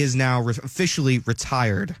 He is now officially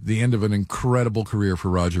retired. The end of an incredible career for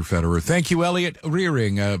Roger Federer. Thank you, Elliot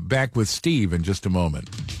Rearing. Back with Steve in just a moment.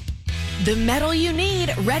 The metal you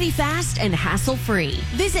need, ready, fast, and hassle-free.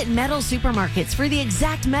 Visit Metal Supermarkets for the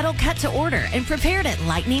exact metal cut to order and prepared at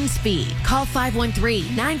lightning speed. Call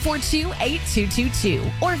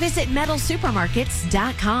 513-942-8222 or visit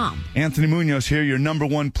metalsupermarkets.com. Anthony Munoz here, your number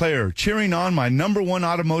one player, cheering on my number one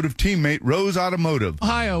automotive teammate, Rose Automotive.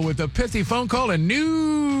 Ohio with a pithy phone call and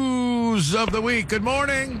news of the week. Good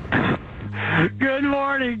morning. Good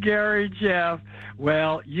morning, Gary, Jeff.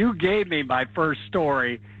 Well, you gave me my first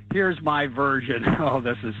story. Here's my version. Oh,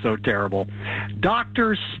 this is so terrible.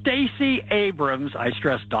 Dr. Stacey Abrams, I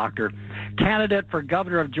stress doctor, candidate for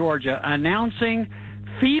governor of Georgia, announcing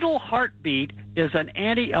fetal heartbeat is an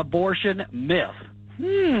anti-abortion myth.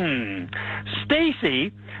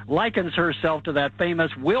 Stacey likens herself to that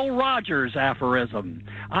famous Will Rogers aphorism.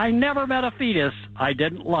 I never met a fetus I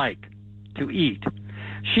didn't like to eat.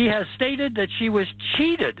 She has stated that she was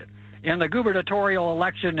cheated in the gubernatorial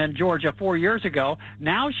election in Georgia 4 years ago.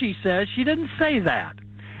 Now she says she didn't say that.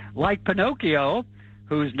 Like Pinocchio,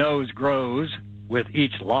 whose nose grows with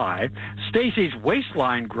each lie, Stacey's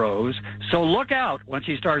waistline grows, so look out when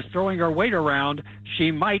she starts throwing her weight around. She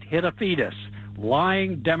might hit a fetus.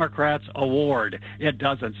 Lying Democrats award. It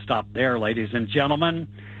doesn't stop there, ladies and gentlemen.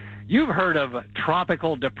 You've heard of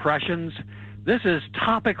tropical depressions. This is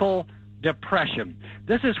topical depression.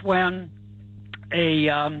 This is when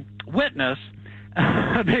a witness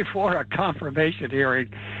before a confirmation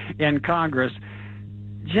hearing in Congress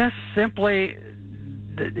just simply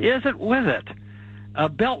isn't with it. A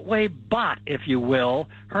Beltway bot, if you will.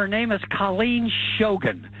 Her name is Colleen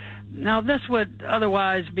Shogan. Now, this would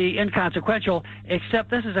otherwise be inconsequential, except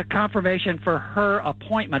this is a confirmation for her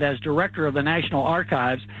appointment as director of the National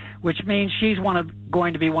Archives, which means she's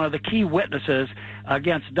going to be one of the key witnesses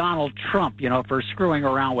against Donald Trump, for screwing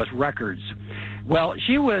around with records. Well,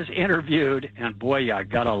 she was interviewed, and boy, I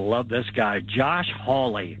gotta love this guy. Josh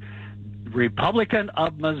Hawley, Republican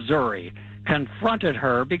of Missouri, confronted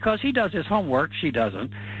her because he does his homework, she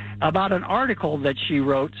doesn't, about an article that she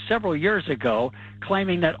wrote several years ago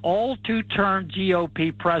claiming that all two-term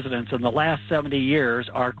GOP presidents in the last 70 years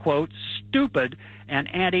are, quote, stupid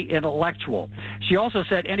and anti-intellectual. She also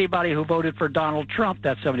said anybody who voted for Donald Trump,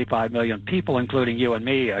 that's 75 million people, including you and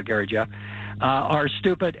me, Gary Jeff, are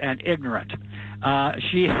stupid and ignorant.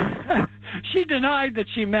 She she denied that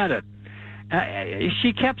she meant it.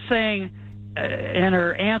 She kept saying in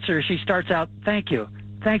her answer, she starts out, thank you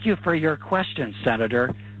for your question,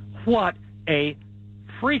 Senator. What a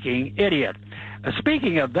freaking idiot.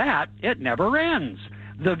 Speaking of that, it never ends.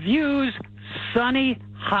 The View's Sunny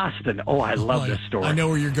Hostin. Oh, I love this story. I know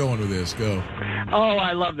where you're going with this. Go. Oh,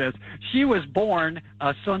 I love this. She was born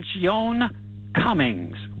Asuncion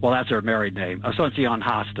Cummings. Well, that's her married name, Asuncion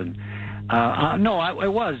Hostin.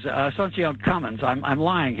 It was Asuncion Cummings. I'm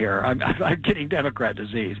lying here. I'm getting Democrat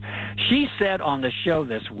disease. She said on the show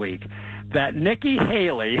this week that Nikki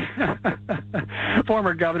Haley,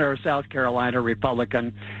 former governor of South Carolina,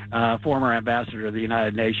 Republican, former ambassador to the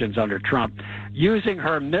United Nations under Trump, using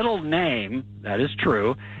her middle name, that is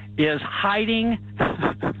true, is hiding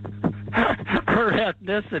her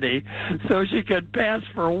ethnicity so she could pass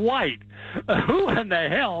for white. Who in the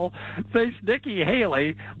hell thinks Nikki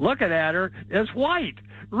Haley, looking at her, is white?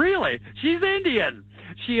 Really? She's Indian.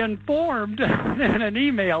 She informed in an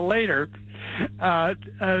email later,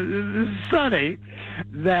 Sunny,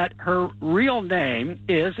 that her real name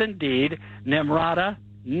is indeed Nimrata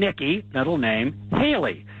Nikki, middle name,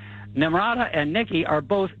 Haley. Nimrata and Nikki are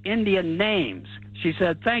both Indian names. She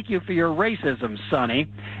said, thank you for your racism, Sonny.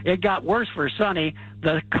 It got worse for Sonny.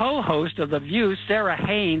 The co-host of The View, Sarah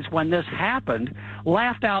Haynes, when this happened,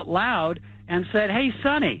 laughed out loud and said, hey,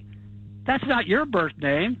 Sonny, that's not your birth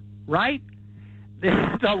name, right?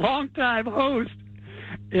 The longtime host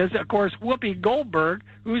is, of course, Whoopi Goldberg,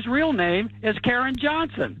 whose real name is Karen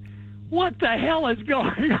Johnson. What the hell is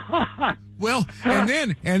going on? Well,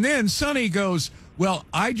 and then Sonny goes, well,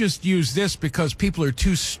 I just use this because people are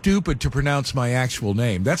too stupid to pronounce my actual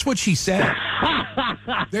name. That's what she said.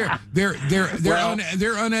 They're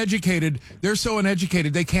uneducated. They're so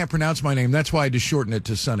uneducated they can't pronounce my name. That's why I just shortened it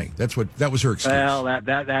to Sonny. That was her excuse. Well,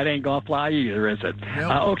 that ain't gonna fly either, is it?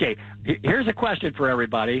 Nope. Okay, here's a question for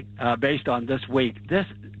everybody based on this week.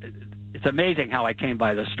 It's amazing how I came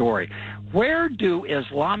by this story. Where do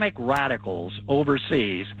Islamic radicals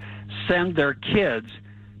overseas send their kids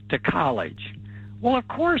to college? Well, of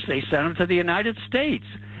course they send them to the United States.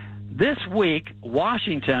 This week,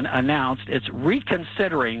 Washington announced it's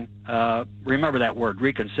reconsidering, remember that word,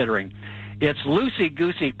 reconsidering, its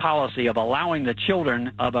loosey-goosey policy of allowing the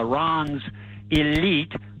children of Iran's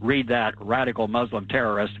elite, read that, radical Muslim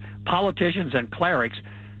terrorists, politicians and clerics,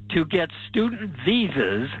 to get student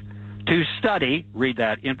visas to study, read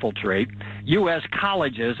that, infiltrate, U.S.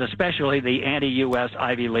 colleges, especially the anti-U.S.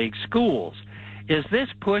 Ivy League schools. Is this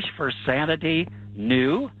push for sanity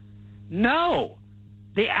new? No.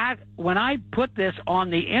 When I put this on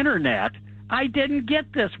the internet, I didn't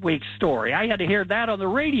get this week's story. I had to hear that on the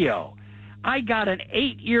radio. I got an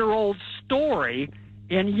 8-year-old story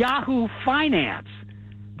in Yahoo Finance.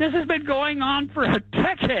 This has been going on for a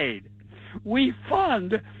decade. We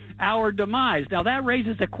fund our demise. Now, that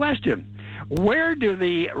raises a question. Where do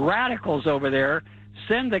the radicals over there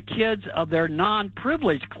send the kids of their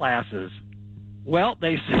non-privileged classes? Well,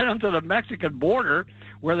 they send them to the Mexican border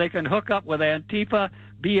where they can hook up with Antifa,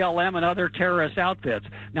 BLM, and other terrorist outfits.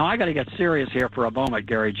 Now, I got to get serious here for a moment,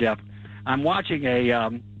 Gary Jeff. I'm watching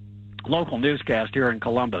a local newscast here in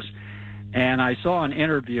Columbus, and I saw an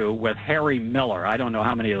interview with Harry Miller. I don't know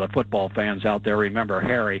how many of the football fans out there remember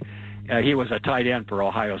Harry. He was a tight end for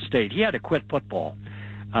Ohio State. He had to quit football.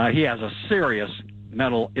 He has a serious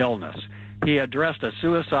mental illness. He addressed a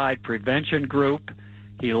suicide prevention group.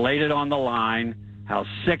 He laid it on the line, how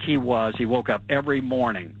sick he was. He woke up every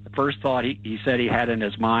morning. The first thought he said he had in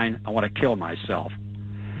his mind, I want to kill myself.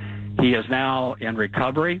 He is now in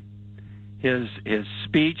recovery. His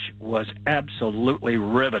speech was absolutely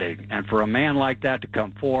riveting. And for a man like that to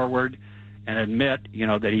come forward and admit,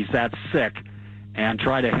 that he's that sick and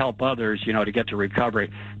try to help others, to get to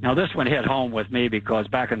recovery. Now, this one hit home with me because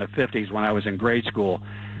back in the 50s when I was in grade school,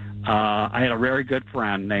 I had a very good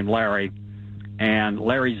friend named Larry, and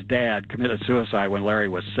Larry's dad committed suicide when Larry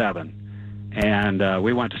was 7. And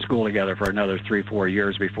we went to school together for another 3-4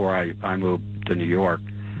 years before I moved to New York.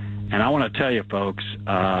 And I want to tell you, folks,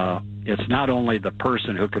 it's not only the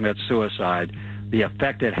person who commits suicide, the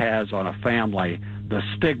effect it has on a family, the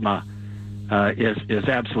stigma is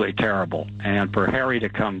absolutely terrible. And for Harry to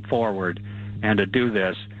come forward and to do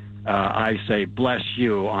this, I say bless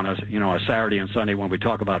you on a Saturday and Sunday when we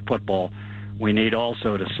talk about football. We need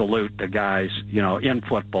also to salute the guys, in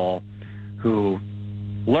football who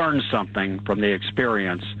learn something from the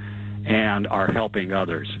experience and are helping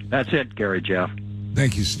others. That's it, Gary Jeff.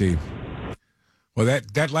 Thank you, Steve. Well,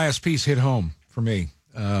 that last piece hit home for me.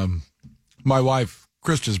 My wife,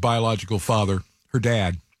 Krista's biological father, her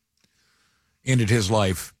dad, ended his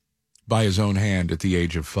life by his own hand at the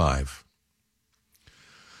age of 5.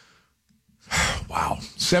 Wow.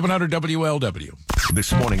 700 WLW.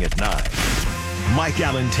 This morning at 9, Mike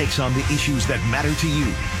Allen takes on the issues that matter to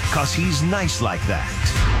you because he's nice like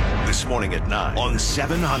that. This morning at 9 on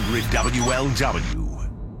 700 WLW.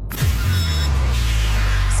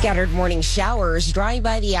 Scattered morning showers, dry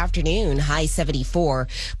by the afternoon, high 74.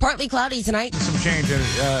 Partly cloudy tonight. Some change in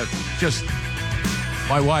it. Just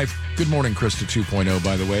my wife, good morning, Krista 2.0,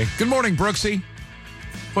 by the way. Good morning, Brooksy.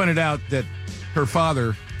 Pointed out that her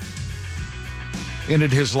father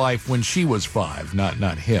ended his life when she was 5,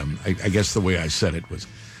 not him. I guess the way I said it was.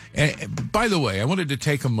 And by the way, I wanted to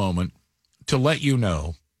take a moment to let you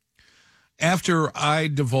know, after I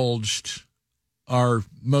divulged our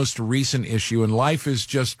most recent issue, and life is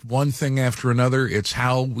just one thing after another. It's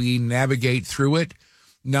how we navigate through it,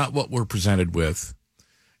 not what we're presented with.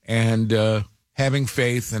 And having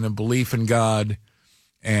faith and a belief in God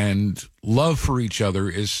and love for each other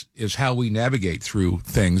is how we navigate through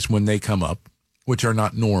things when they come up, which are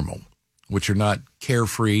not normal, which are not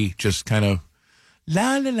carefree, just kind of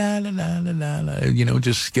la, la, la, la, la, la, la,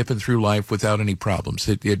 just skipping through life without any problems.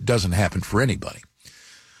 It doesn't happen for anybody.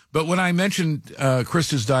 But when I mentioned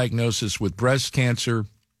Krista's diagnosis with breast cancer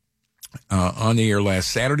on the air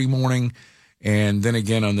last Saturday morning, and then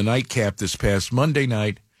again on the nightcap this past Monday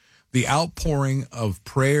night, the outpouring of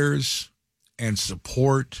prayers and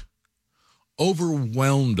support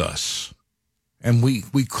overwhelmed us. And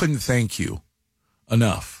we couldn't thank you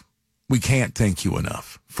enough. We can't thank you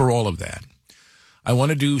enough for all of that. I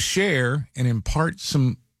wanted to share and impart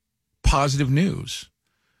some positive news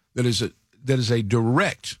that is a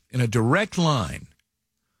direct line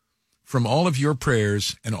from all of your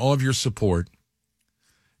prayers and all of your support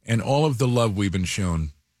and all of the love we've been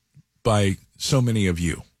shown by so many of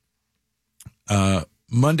you.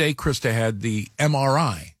 Monday, Krista had the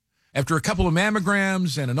MRI. After a couple of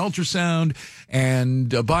mammograms and an ultrasound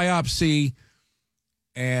and a biopsy,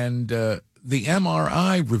 and the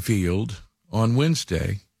MRI revealed on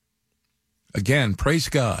Wednesday, again, praise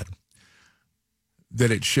God,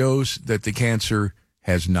 that it shows that the cancer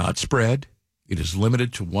has not spread. It is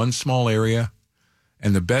limited to one small area,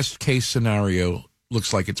 and the best case scenario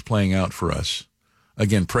looks like it's playing out for us.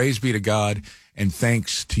 Again, praise be to God, and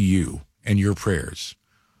thanks to you and your prayers.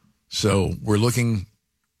 So we're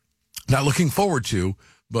not looking forward to,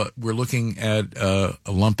 but we're looking at a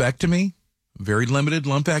lumpectomy, very limited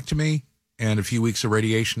lumpectomy, and a few weeks of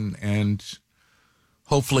radiation, and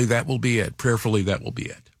hopefully that will be it. Prayerfully, that will be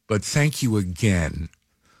it. But thank you again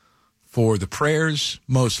for the prayers,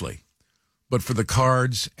 mostly, but for the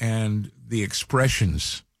cards and the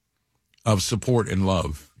expressions of support and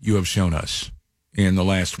love you have shown us in the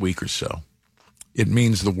last week or so. It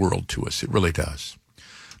means the world to us. It really does.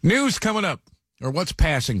 News coming up, or what's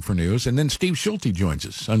passing for news, and then Steve Schulte joins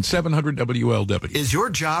us on 700 WLW. Is your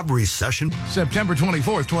job recession? September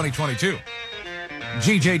 24th, 2022.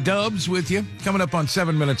 GJ Dubs with you, coming up on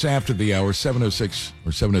 7 minutes after the hour, 7:06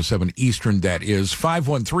 or 7:07 Eastern, that is.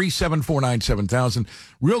 513-749-7000.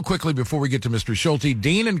 Real quickly before we get to Mr. Schulte,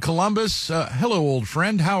 Dean in Columbus. Hello, old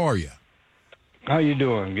friend. How are you? How you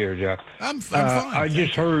doing, Gary Jeff? I'm fine. I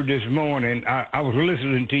just heard this morning. I was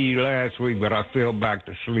listening to you last week, but I fell back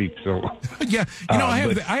to sleep. So yeah,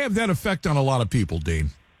 I have that effect on a lot of people, Dean.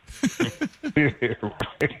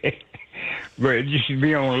 But it should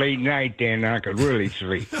be on late night, then I could really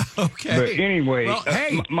sleep. Okay. But anyway, well,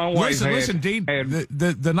 hey, my wife listen, Dean.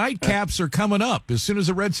 The nightcaps are coming up as soon as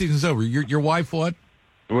the red season's over. Your wife what?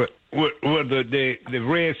 Well, the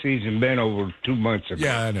red season been over 2 months ago.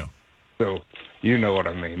 Yeah, I know. So you know what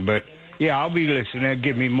I mean. But yeah, I'll be listening. That'll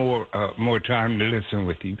give me more time to listen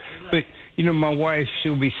with you. But my wife,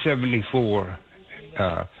 she'll be 74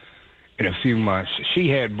 in a few months. She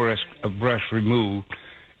had a breast removed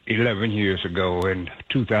 11 years ago in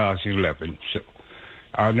 2011. So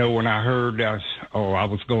I know when I heard that, I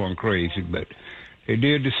was going crazy. But they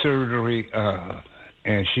did the surgery,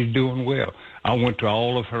 and she's doing well. I went to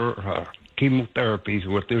all of her chemotherapies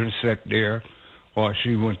with her and sat there while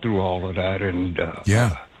she went through all of that. And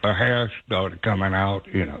her hair started coming out,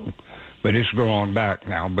 but it's growing back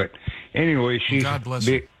now. But anyway, she's God bless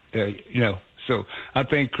her. So I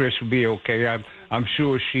think Chris will be okay. I'm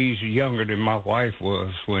sure she's younger than my wife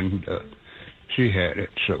was when she had it.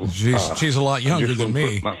 So she's a lot younger than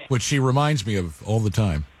me, which she reminds me of all the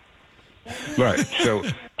time. Right. So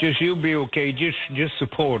you'll be okay. Just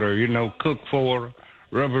support her. Cook for her,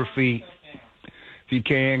 rub her feet. If you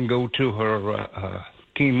can, go to her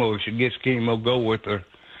chemo. If she gets chemo, go with her.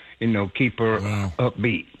 Keep her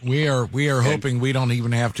upbeat. We are hoping we don't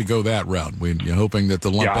even have to go that route. We're hoping that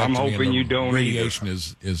the lumpectomy and the radiation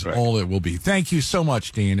is right. All it will be. Thank you so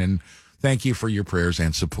much, Dean, and thank you for your prayers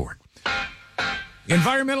and support.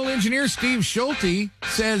 Environmental engineer Steve Schulte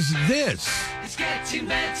says this. It's getting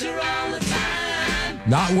better all the time.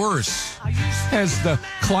 Not worse, as the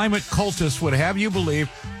climate cultists would have you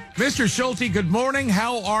believe. Mr. Schulte, good morning.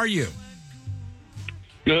 How are you?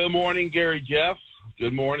 Good morning, Gary Jeff.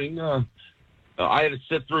 Good morning. I had to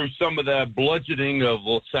sit through some of that bludgeoning of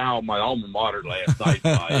LaSalle, my alma mater, last night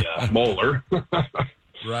by Moeller.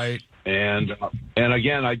 Right. And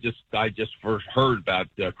again, I just first heard about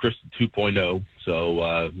Kristen 2.0.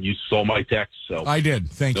 So you saw my text. So I did.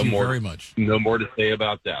 Thank you very much. No more to say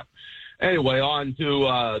about that. Anyway, on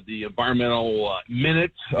to the environmental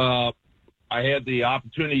minute. I had the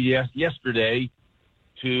opportunity yesterday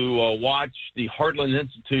to watch the Heartland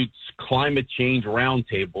Institute's Climate Change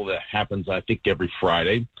Roundtable that happens, I think, every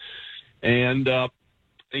Friday. And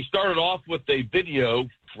they started off with a video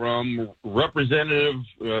from Representative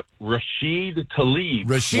Rashid Tlaib.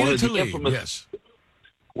 Yes.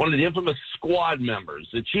 One of the infamous squad members.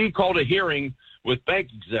 And she called a hearing with bank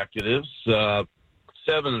executives. 7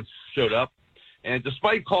 showed up. And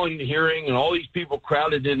despite calling the hearing and all these people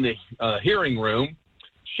crowded in the hearing room,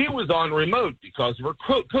 she was on remote because of her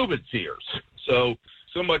COVID fears. So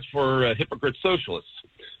much for hypocrite socialists.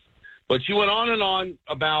 But she went on and on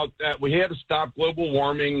about that we had to stop global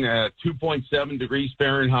warming at 2.7 degrees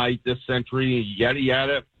Fahrenheit this century, yada,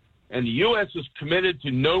 yada. And the U.S. is committed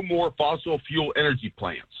to no more fossil fuel energy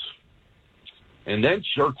plants. And then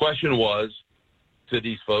her question was to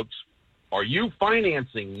these folks, are you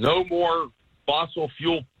financing no more fossil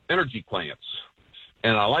fuel energy plants?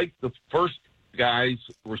 And I like the first guy's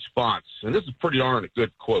response, and this is pretty darn a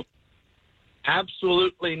good quote.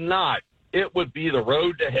 Absolutely not. It would be the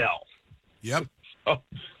road to hell. Yep.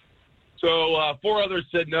 So 4 others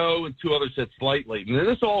said no, and 2 others said slightly. And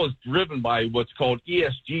this all is driven by what's called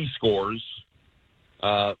ESG scores,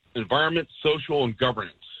 environment, social, and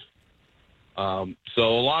governance.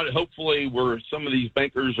 So hopefully, some of these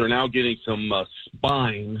bankers are now getting some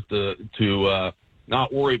spine to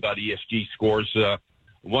not worry about ESG scores.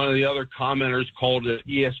 One of the other commenters called it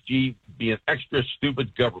ESG being extra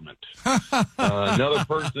stupid government. Another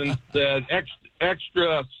person said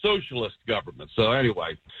extra socialist government. So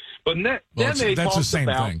anyway, but then they talked the same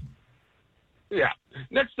about thing. Yeah.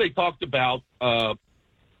 Next, they talked about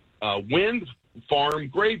wind farm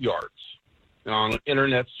graveyards on an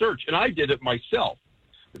internet search, and I did it myself.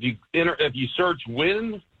 If you search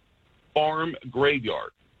wind farm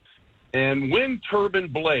graveyard. And wind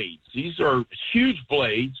turbine blades, these are huge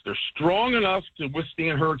blades. They're strong enough to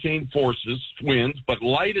withstand hurricane forces, winds, but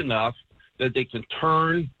light enough that they can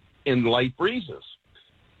turn in light breezes.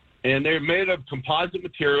 And they're made of composite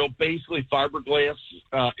material, basically fiberglass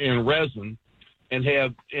and resin,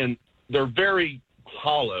 and they're very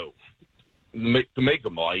hollow to make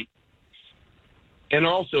them light. And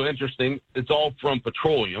also interesting, it's all from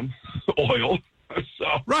petroleum oil. So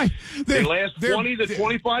right. They last 20 to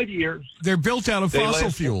 25 years. They're built out of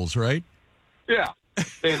fossil fuels, right? Yeah.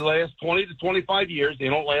 They last 20 to 25 years. They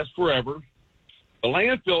don't last forever. The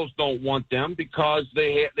landfills don't want them because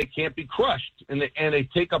they can't be crushed, and they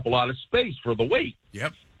take up a lot of space for the weight.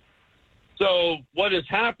 Yep. So what has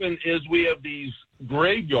happened is we have these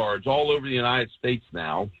graveyards all over the United States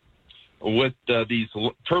now with these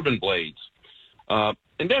turbine blades.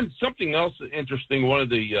 And then something else interesting. One of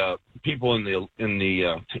the people in the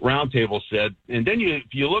roundtable said, and then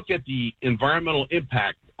if you look at the environmental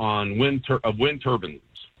impact on wind turbines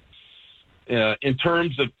in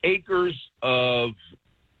terms of acres of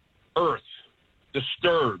earth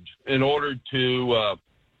disturbed in order to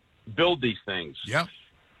build these things. Yeah.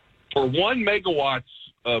 For 1 megawatts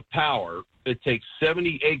of power, it takes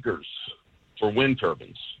 70 acres for wind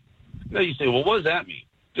turbines. Now you say, well, what does that mean?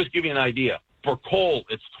 Just give you an idea. For coal,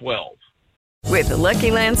 it's 12. With the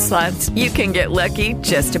Lucky Land Slots, you can get lucky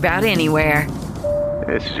just about anywhere.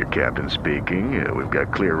 This is your captain speaking. We've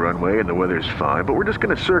got clear runway and the weather's fine, but we're just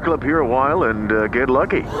going to circle up here a while and get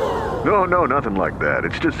lucky. No, nothing like that.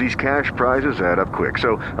 It's just these cash prizes add up quick.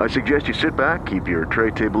 So I suggest you sit back, keep your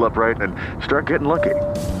tray table upright, and start getting lucky.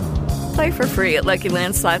 Play for free at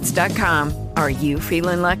LuckyLandSlots.com. Are you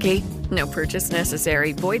feeling lucky? No purchase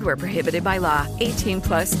necessary. Void where prohibited by law. 18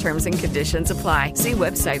 plus terms and conditions apply. See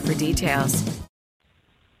website for details.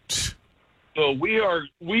 So we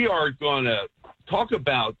are going to talk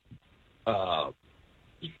about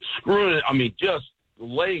just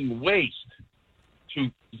laying waste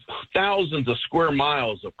to thousands of square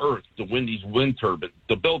miles of earth to build these wind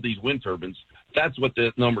turbines. That's what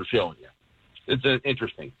the number's showing you. It's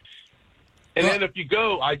interesting. And then if you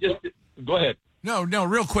go ahead. No,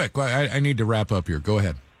 real quick. I need to wrap up here. Go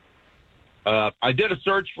ahead. I did a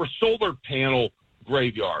search for solar panel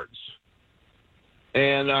graveyards.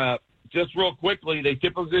 And just real quickly, they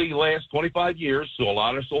typically last 25 years. So a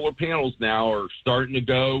lot of solar panels now are starting to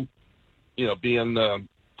go, being going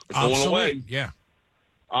away. Yeah.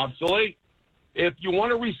 Obsolete. If you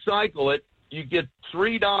want to recycle it, you get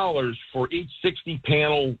 $3 for each 60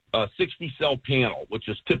 cell panel, which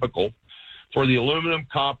is typical for the aluminum,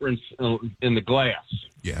 copper, and the glass.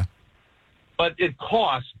 Yeah. But it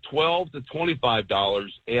costs $12 to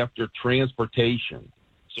 $25 after transportation.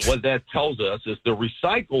 So what that tells us is to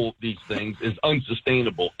recycle these things is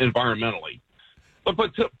unsustainable environmentally. But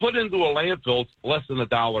put into a landfill, it's less than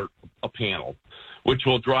 $1 a panel, which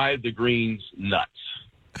will drive the greens nuts.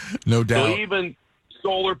 No doubt. So even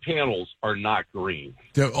solar panels are not green.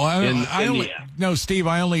 Steve,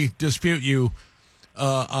 I only dispute you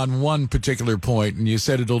on one particular point, and you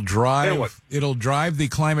said it'll drive the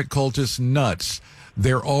climate cultists nuts.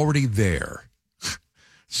 They're already there.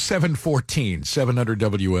 714, 700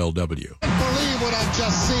 WLW. Believe what I've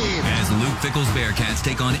just seen. As Luke Fickle's Bearcats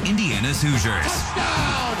take on Indiana's Hoosiers.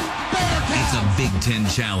 Touchdown, Bearcats! It's a Big Ten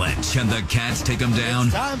challenge, and the Cats take them down.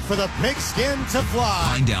 It's time for the pigskin to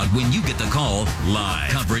fly. Find out when you get the call live.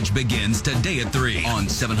 Coverage begins today at 3 on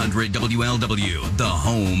 700 WLW, the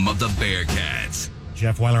home of the Bearcats.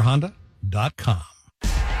 JeffWeilerHonda.com.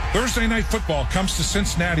 Thursday Night Football comes to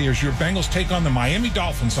Cincinnati as your Bengals take on the Miami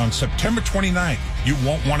Dolphins on September 29th. You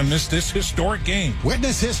won't want to miss this historic game.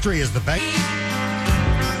 Witness history as the Bengals.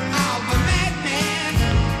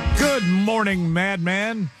 Good morning,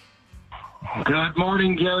 Madman. Good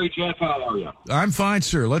morning, Gary. Jeff, how are you? I'm fine,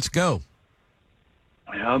 sir. Let's go.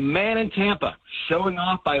 A man in Tampa showing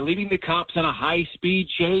off by leading the cops in a high-speed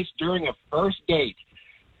chase during a first date.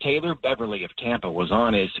 Taylor Beverly of Tampa was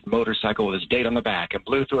on his motorcycle with his date on the back and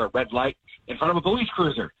blew through a red light in front of a police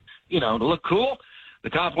cruiser. To look cool, the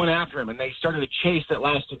cop went after him, and they started a chase that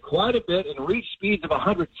lasted quite a bit and reached speeds of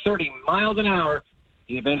 130 miles an hour.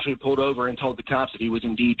 He eventually pulled over and told the cops that he was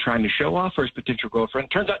indeed trying to show off for his potential girlfriend.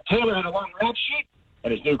 Turns out Taylor had a long rap sheet,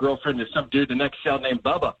 and his new girlfriend is some dude in the next cell named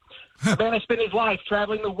Bubba. The man has spent his life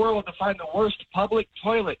traveling the world to find the worst public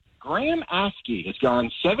toilet. Graham Askey has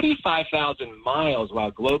gone 75,000 miles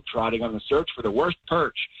while globetrotting on the search for the worst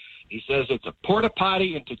perch. He says it's a porta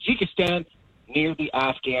potty in Tajikistan near the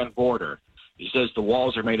Afghan border. He says the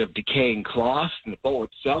walls are made of decaying cloth, and the bowl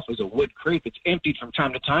itself is a wood crate that's emptied from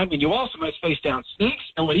time to time. And you also must face down snakes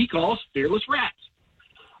and what he calls fearless rats.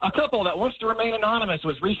 A couple that wants to remain anonymous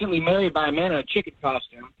was recently married by a man in a chicken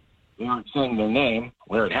costume. We aren't saying their name,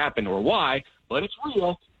 where it happened, or why, but it's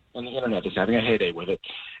real. And the internet is having a heyday with it.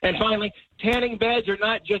 And finally, tanning beds are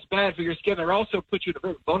not just bad for your skin. They also put you in a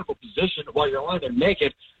very vulnerable position while you're lying there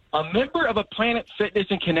naked. A member of a Planet Fitness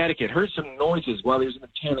in Connecticut heard some noises while he was in the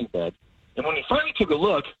tanning bed. And when he finally took a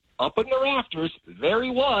look, up in the rafters, there he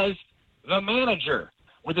was, the manager,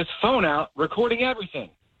 with his phone out, recording everything.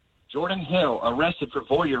 Jordan Hill, arrested for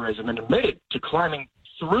voyeurism and admitted to climbing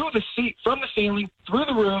through the seat, from the ceiling, through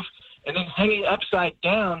the roof, and then hanging upside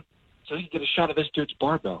down so he could get a shot of this dude's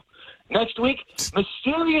barbell. Next week,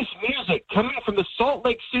 mysterious music coming from the Salt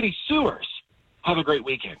Lake City sewers. Have a great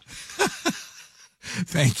weekend.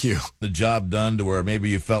 Thank you. The job done to where maybe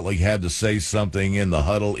you felt like you had to say something in the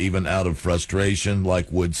huddle, even out of frustration,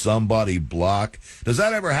 like would somebody block? Does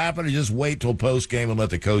that ever happen, or just wait till post-game and let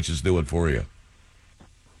the coaches do it for you?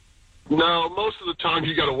 No, most of the time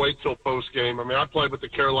you got to wait till post-game. I mean, I played with the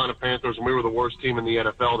Carolina Panthers, and we were the worst team in the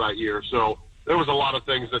NFL that year, so there was a lot of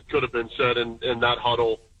things that could have been said in that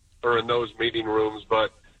huddle or in those meeting rooms.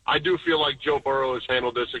 But I do feel like Joe Burrow has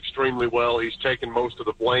handled this extremely well. He's taken most of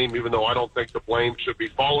the blame, even though I don't think the blame should be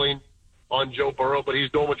falling on Joe Burrow. But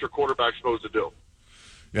he's doing what your quarterback's supposed to do.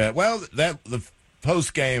 Yeah, well, the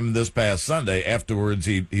post-game this past Sunday, afterwards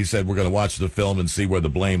he said we're going to watch the film and see where the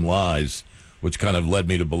blame lies, which kind of led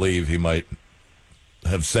me to believe he might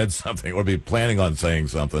have said something or be planning on saying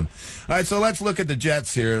something. All right, so let's look at the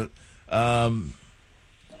Jets here.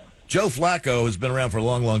 Joe Flacco has been around for a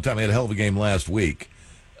long, long time. He had a hell of a game last week.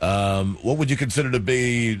 What would you consider to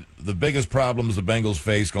be the biggest problems the Bengals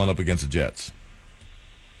face going up against the Jets?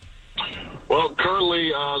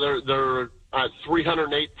 Currently, they're at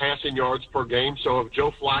 308 passing yards per game. So if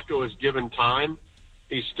Joe Flacco is given time,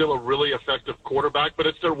 he's still a really effective quarterback. But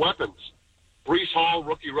it's their weapons. Breece Hall,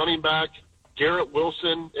 rookie running back. Garrett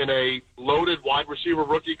Wilson in a loaded wide receiver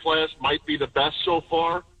rookie class might be the best so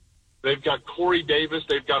far. They've got Corey Davis.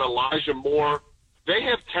 They've got Elijah Moore. They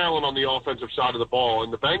have talent on the offensive side of the ball.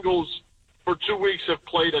 And the Bengals, for 2 weeks, have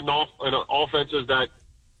played in offenses that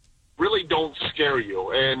really don't scare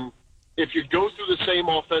you. And if you go through the same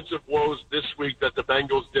offensive woes this week that the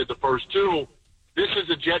Bengals did the first two, this is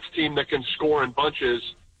a Jets team that can score in bunches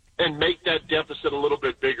and make that deficit a little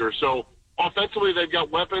bit bigger. So offensively, they've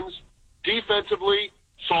got weapons. Defensively,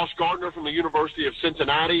 Sauce Gardner from the University of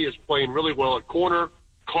Cincinnati is playing really well at corner.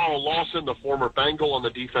 Carl Lawson, the former Bengal, on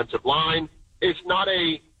the defensive line. It's not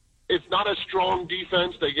a strong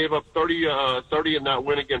defense. They gave up 30 in that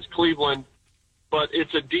win against Cleveland, but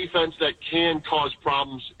it's a defense that can cause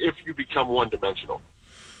problems if you become one-dimensional.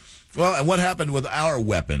 Well, and what happened with our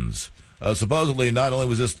weapons? Supposedly, not only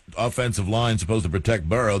was this offensive line supposed to protect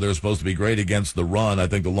Burrow, they were supposed to be great against the run. I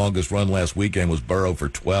think the longest run last weekend was Burrow for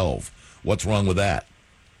 12. What's wrong with that?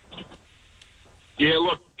 Yeah,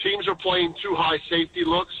 look, teams are playing too high safety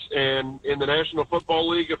looks, and in the National Football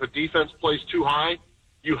League, if a defense plays too high,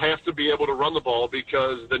 you have to be able to run the ball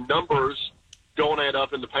because the numbers don't add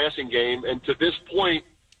up in the passing game. And to this point,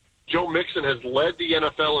 Joe Mixon has led the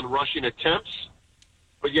NFL in rushing attempts,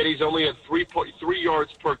 but yet he's only at 3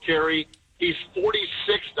 yards per carry. He's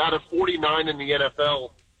 46th out of 49 in the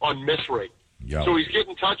NFL on miss rate. Yep. So he's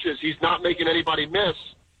getting touches. He's not making anybody miss.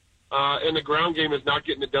 And the ground game is not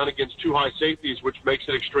getting it done against two high safeties, which makes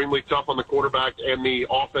it extremely tough on the quarterback and the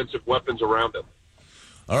offensive weapons around him.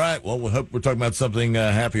 All right. Well, we hope we're talking about something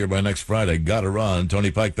happier by next Friday. Gotta run.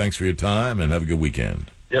 Tony Pike, thanks for your time, and have a good weekend.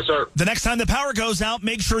 Yes, sir. The next time the power goes out,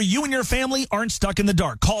 make sure you and your family aren't stuck in the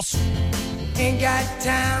dark. Call. Ain't got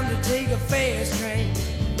time to take a fast train.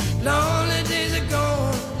 Lonely days are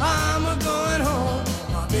gone. I'm a-going home.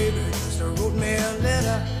 My baby just wrote me a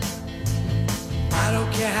letter. I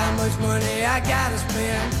don't care how much money I gotta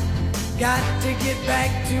spend. Got to get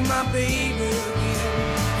back to my baby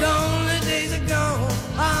again. Lonely days are gone.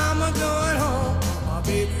 I'm a-going home. My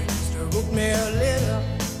baby just wrote me a letter.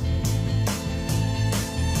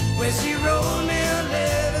 When she wrote me a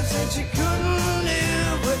letter, said she couldn't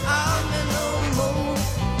live without me no more.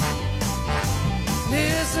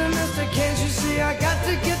 Listen, mister, can't you see I got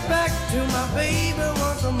to get back to my baby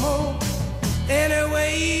once more.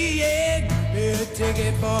 Anyway, yeah, give me a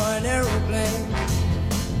ticket for an aeroplane.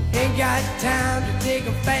 Ain't got time to take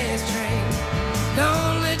a fast train.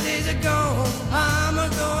 Lonely days are gone, I'm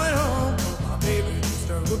a-going home. My baby just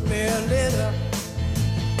wrote me a letter.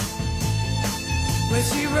 When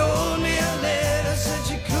she wrote me a letter, said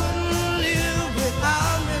she couldn't live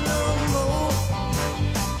without me no more.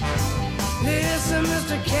 Listen,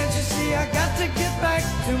 mister, can't you see I got to get back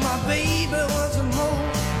to my baby once more.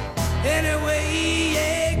 Anyway,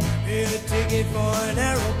 yeah, give me a ticket for an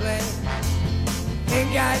aeroplane.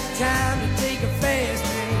 Ain't got time to take a fast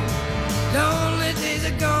train. Lonely days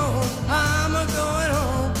are gone, I'm a-going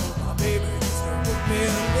home. My baby just wrote me a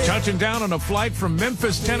letter. Touching down on a flight from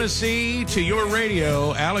Memphis, Tennessee to your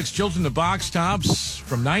radio, Alex Chilton, the Box Tops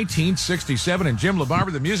from 1967, and Jim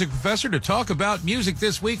LaBarbera, the music professor, to talk about music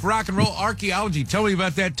this week, rock and roll archaeology. Tell me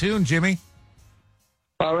about that tune, Jimmy.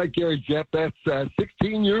 All right, Gary Jeff, that's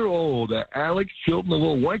 16-year-old Alex Chilton, a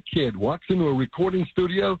little white kid, walks into a recording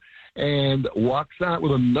studio and walks out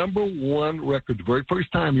with a #1 record. The very first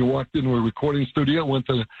time he walked into a recording studio, went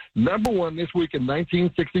to #1 this week in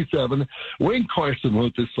 1967. Wayne Carson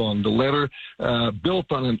wrote this song. The letter built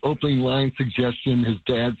on an opening line suggestion. His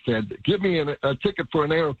dad said, give me a ticket for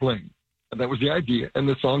an airplane. And that was the idea, and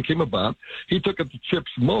the song came about. He took it to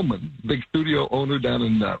Chips Moman, big studio owner down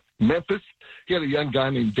in Memphis. He had a young guy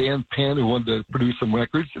named Dan Penn who wanted to produce some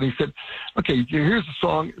records, and he said, okay, here's a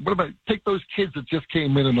song. What about take those kids that just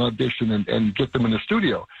came in and audition and get them in the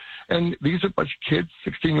studio? And these are a bunch of kids,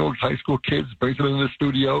 16-year-old high school kids, brings them into the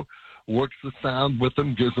studio, works the sound with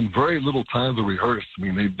them, gives them very little time to rehearse. I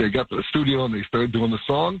mean, they got to the studio and they started doing the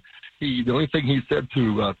song. The only thing he said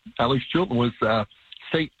to Alex Chilton was,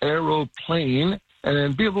 say aeroplane, and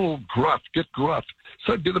then be a little gruff, get gruff.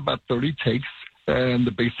 So I did about 30 takes, and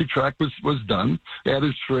the basic track was done.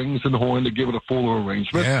 Added strings and horn to give it a fuller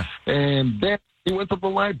arrangement. Yeah. And then he went to the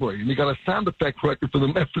library, and he got a sound effect record for the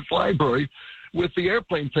Memphis Library with the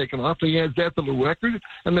airplane taken off. And he adds that to the record,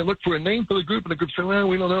 and they looked for a name for the group, and the group said, well,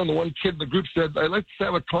 we don't know. And the one kid in the group said, let's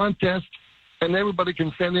have a contest, and everybody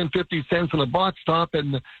can send in 50 cents on a box top.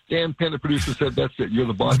 And Dan Penn, the producer, said, that's it. You're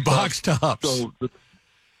the box top. Box tops. So,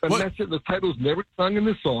 and that's it. The title's never sung in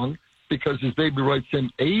the song. because his baby writes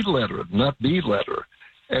him a letter, not the letter.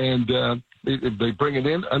 And they bring it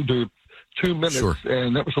in under 2 minutes. Sure.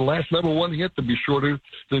 And that was the last number one hit to be shorter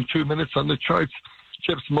than 2 minutes on the charts.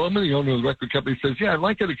 Chips Moman, the owner of the record company, says, yeah, I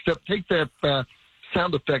like it, except take that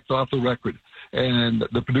sound effect off the record. And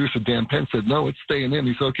the producer, Dan Penn, said, no, it's staying in.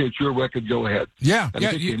 He said, okay, it's your record, go ahead. Yeah. And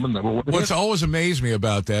it became a number one What's hit. always amazed me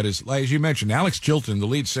about that is, like, as you mentioned, Alex Chilton, the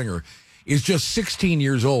lead singer, is just 16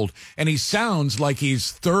 years old, and he sounds like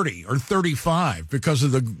he's 30 or 35 because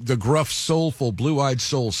of the gruff, soulful, blue-eyed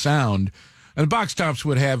soul sound. And the Box Tops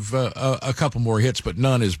would have a couple more hits, but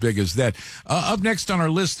none as big as that. Up next on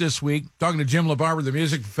our list this week, talking to Jim LaBarbera, the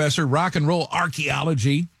music professor, rock and roll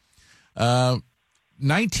archaeology,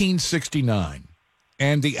 1969,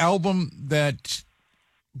 and the album that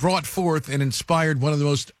brought forth and inspired one of the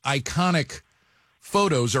most iconic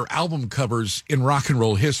photos or album covers in rock and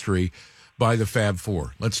roll history by the Fab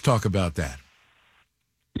Four. Let's talk about that.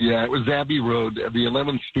 Yeah, it was Abbey Road, the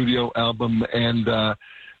 11th studio album, and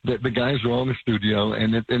the guys are all in the studio,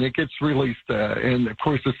 and it gets released. And, of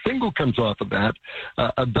course, a single comes off of that,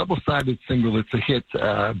 a double-sided single. It's a hit,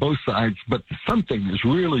 both sides, but Something is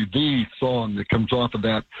really the song that comes off of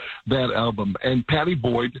that album. And Patty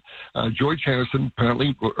Boyd, George Harrison,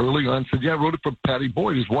 apparently early on said, yeah, I wrote it for Patty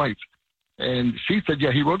Boyd, his wife. And she said,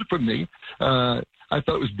 yeah, he wrote it for me. I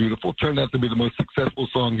thought it was beautiful. Turned out to be the most successful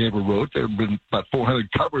song he ever wrote. There have been about 400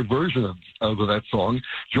 cover versions of that song.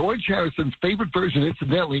 George Harrison's favorite version,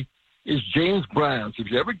 incidentally, is James Brown's. If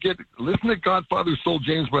you ever listen to Godfather Soul,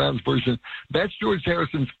 James Brown's version, that's George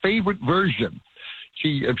Harrison's favorite version.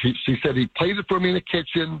 She said he played it for me in the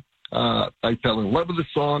kitchen. I fell in love with the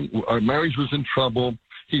song. Our marriage was in trouble.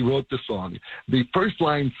 He wrote the song. The first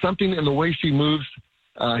line, Something in the Way She Moves,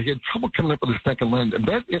 he had trouble coming up with the second line. And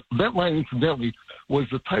that line, incidentally, was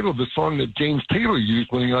the title of the song that James Taylor used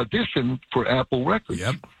when he auditioned for Apple Records.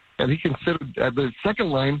 Yep. And he considered the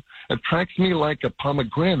second line, attracts me like a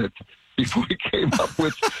pomegranate, before he came up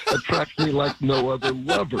with attracts me like no other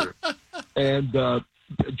lover. And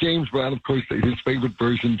James Brown, of course, his favorite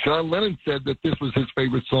version. John Lennon said that this was his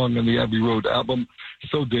favorite song on the Abbey Road album.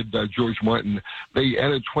 So did George Martin. They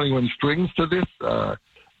added 21 strings to this.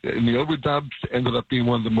 And the overdubs ended up being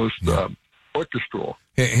one of the most orchestral.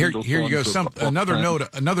 Here you go. Another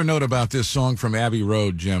note about this song from Abbey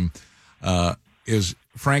Road, Jim, is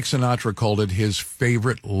Frank Sinatra called it his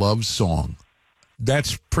favorite love song.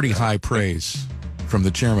 That's pretty high praise from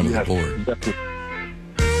the chairman of the board. Definitely.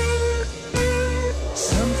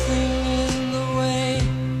 Something in the way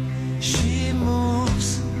she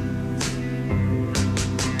moves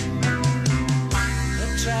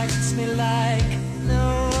attracts me like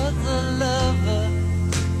no other lover.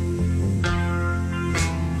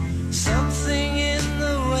 Something in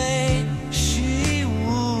the way she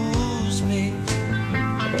woos me.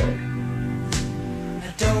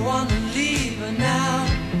 I don't want to leave her now.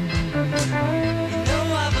 You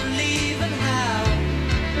know I believe in how.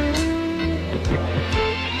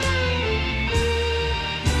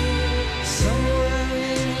 Somewhere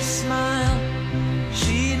in her smile,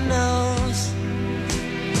 she knows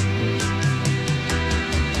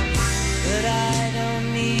that I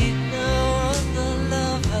don't need no other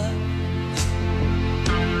lover.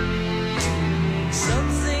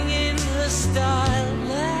 Something in her style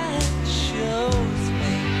that shows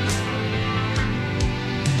me.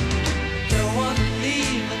 Don't want to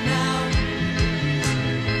leave her now.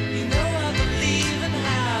 You know I believe in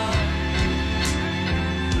how.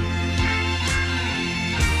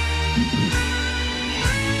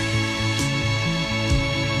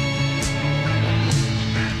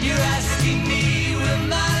 You're asking me, will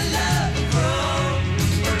my love grow?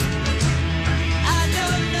 I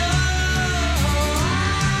don't know.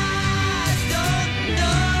 I don't know.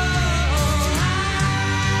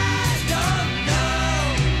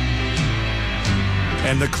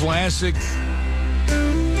 And the classic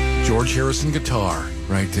George Harrison guitar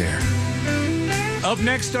right there. Up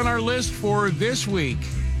next on our list for this week,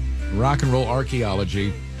 rock and roll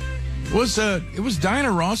archaeology, it was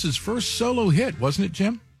Diana Ross's first solo hit, wasn't it,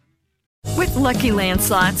 Jim? With Lucky Land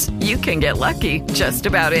Slots, you can get lucky just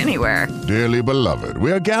about anywhere. Dearly beloved,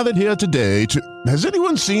 we are gathered here today to... Has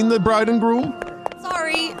anyone seen the bride and groom?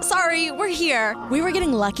 Sorry, we're here. We were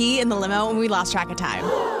getting lucky in the limo and we lost track of time.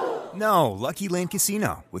 No, Lucky Land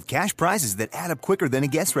Casino, with cash prizes that add up quicker than a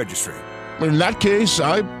guest registry. In that case,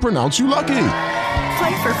 I pronounce you lucky.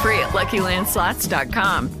 Play for free at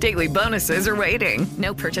LuckyLandSlots.com. Daily bonuses are waiting.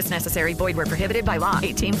 No purchase necessary. Void where prohibited by law.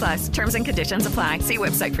 18+. Terms and conditions apply. See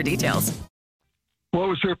website for details. Well, it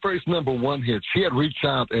was her first number one hit. She had reached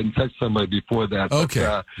out and touched somebody before that. Okay.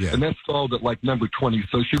 But, and that stalled at like number 20.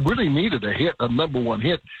 So she really needed a number one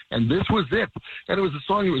hit. And this was it. And it was a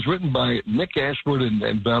song that was written by Nick Ashford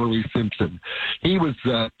and Valerie Simpson. He was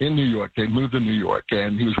in New York. They moved to New York.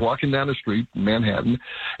 And he was walking down the street in Manhattan.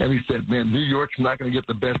 And he said, man, New York's not going to get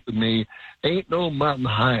the best of me. Ain't no mountain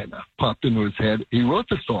high enough popped into his head. He wrote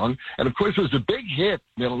the song. And, of course, it was a big hit.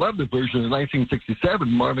 I love the version in 1967,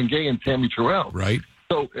 Marvin Gaye and Tammy Terrell. Right.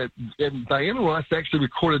 So, and Diana Ross actually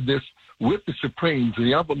recorded this with the Supremes.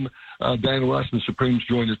 The album, Diana Ross and the Supremes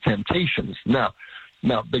joined the Temptations. Now,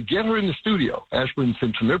 they get her in the studio, Ashford and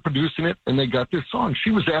Simpson. They're producing it, and they got this song. She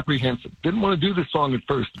was apprehensive. Didn't want to do this song at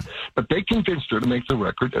first, but they convinced her to make the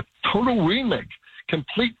record a total remake.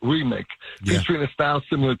 Complete remake, featuring a style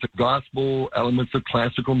similar to gospel, elements of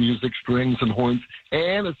classical music, strings and horns,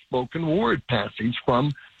 and a spoken word passage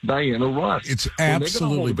from Diana Ross. It's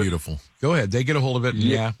absolutely beautiful. Go ahead. They get a hold of it,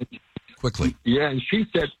 quickly. Yeah, and she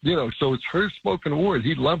said, so it's her spoken word.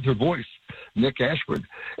 He loved her voice, Nick Ashford.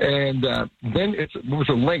 And then it was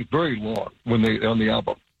a length very long on the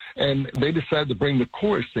album. And they decided to bring the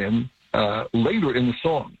chorus in later in the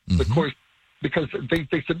song. Mm-hmm. The chorus, because they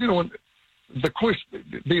said, the chorus,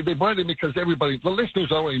 they brought it in because the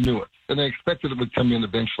listeners already knew it, and they expected it would come in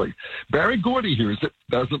eventually. Barry Gordy hears it,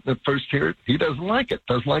 doesn't at first hear it. He doesn't like it,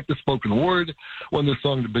 doesn't like the spoken word, wanted the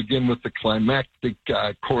song to begin with the climactic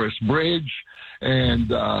chorus bridge, and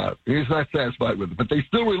he's not satisfied with it. But they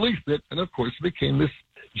still released it, and of course it became this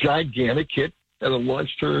gigantic hit, and it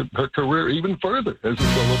launched her career even further as a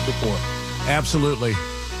solo performer. Absolutely.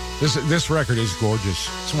 This record is gorgeous.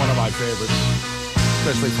 It's one of my favorites,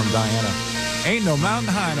 especially from Diana. Ain't no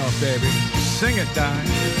mountain high enough, baby. Sing it, Diana.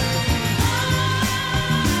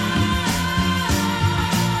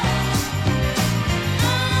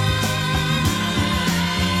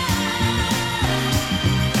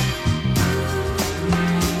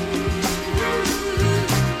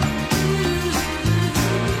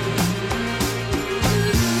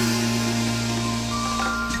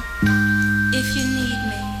 If you need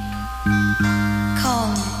me,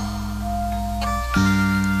 call me.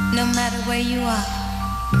 No matter where you are,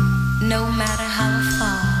 no matter how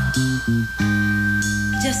far,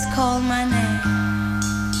 just call my name.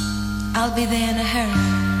 I'll be there in a hurry.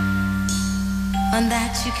 On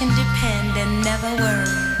that you can depend and never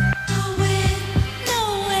worry.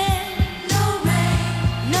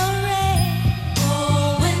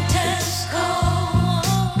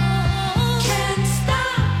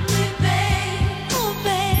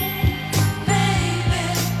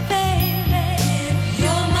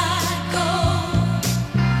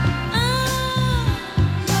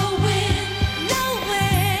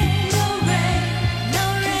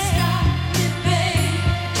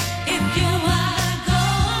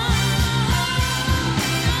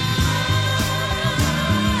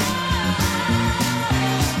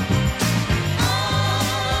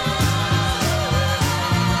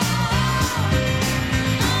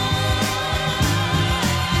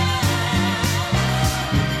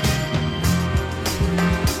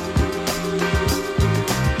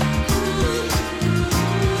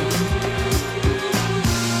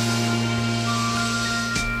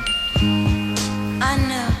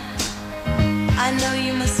 I know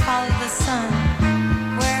you must follow the sun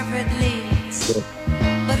wherever it leads.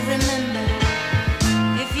 But remember,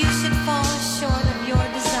 if you should fall short of your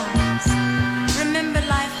desires, remember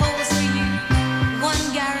life holds for you one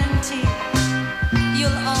guarantee.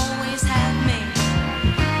 You'll always have me.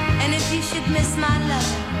 And if you should miss my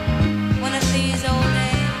love one of these old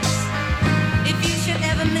days, if you should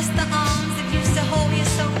ever miss the arms that used to hold you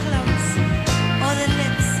so close, or the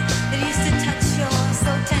lips that used to touch yours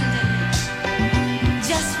so tenderly,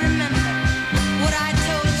 just remember what I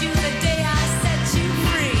told you the day I set you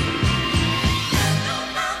free. There's no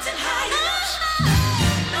mountain high enough,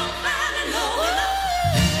 no valley low enough,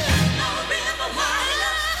 no river wide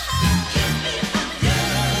enough to keep me from you.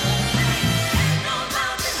 Ain't no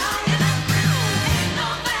mountain high enough, ain't no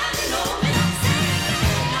valley low enough,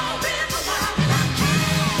 ain't no river wide enough to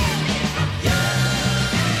keep me from you.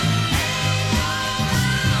 Ain't no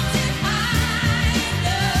mountain high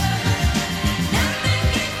enough.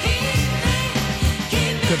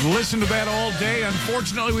 Could listen to that all day.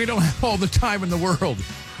 Unfortunately, we don't have all the time in the world.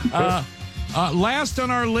 Last on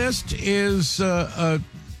our list is kind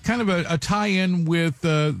of a tie-in with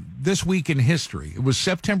This Week in History. It was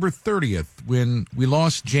September 30th when we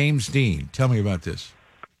lost James Dean. Tell me about this.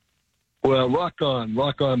 Well, Rock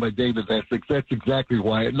On by David Essex. That's exactly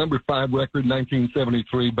why. At number 5 record,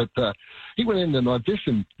 1973. But he went in and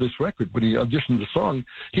auditioned this record. When he auditioned the song,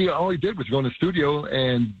 all he did was go in the studio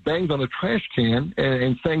and banged on a trash can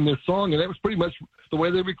and sang this song. And that was pretty much the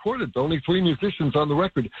way they recorded. Only 3 musicians on the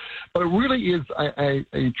record. But it really is a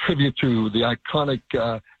tribute to the iconic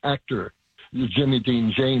actor, Jimmy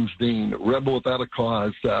Dean, James Dean, Rebel Without a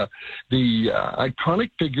Cause, the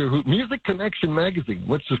iconic figure who Music Connection magazine,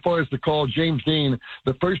 which as far as to call James Dean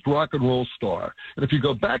the first rock and roll star. And if you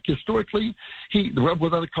go back historically, the Rebel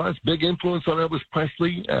Without a Cause, big influence on Elvis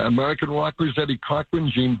Presley, American rockers, Eddie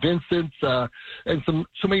Cochran, Gene Vincent, and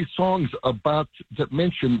so many songs that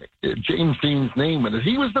mention James Dean's name in it.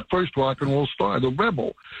 He was the first rock and roll star, the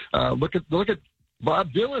Rebel. Look at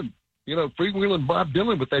Bob Dylan. Freewheeling Bob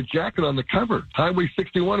Dylan with that jacket on the cover. Highway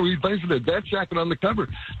 61 revisited that jacket on the cover.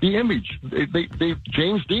 The Image.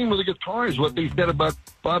 James Dean with the guitar is what they said about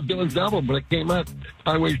Bob Dylan's album when it came out.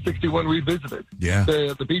 Highway 61 revisited. Yeah.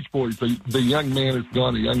 The Beach Boys. The Young Man Is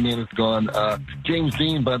Gone. The Young Man Is Gone. James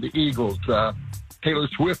Dean by the Eagles. Taylor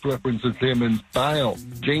Swift references him in Style.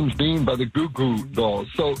 James Dean by the Goo Goo Dolls.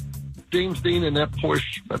 So James Dean in that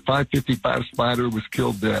Porsche 555 Spider was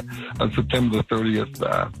killed on September the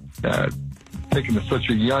 30th, taken at such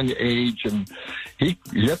a young age. And we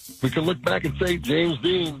can look back and say James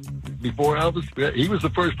Dean, before Elvis, he was the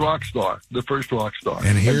first rock star.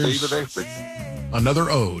 And here's David Essex,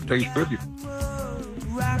 another ode. Pays tribute.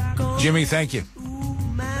 Jimmy, thank you.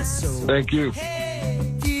 Thank you.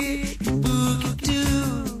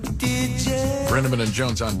 Brenneman and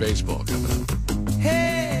Jones on baseball coming up.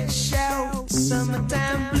 Hey, shout,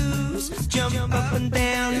 summertime blues. Jump up and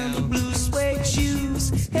down in the blue suede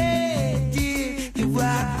shoes. Hey, dear, you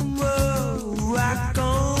rock and roll, rock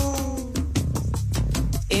on.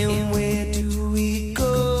 And where do we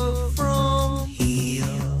go from here?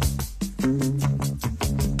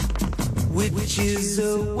 Which is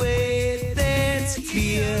a way that's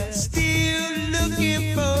clear. Still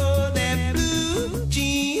looking for that blue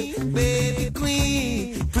jean, baby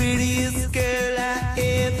queen, prettiest girl I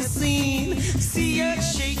ever seen. See her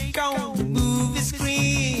shake on the movie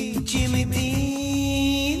screen. Jimmy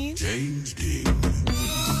Dean. James Dean.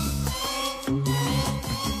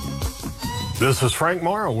 This is Frank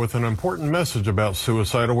Morrow with an important message about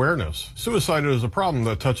suicide awareness. Suicide is a problem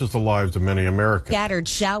that touches the lives of many Americans. Scattered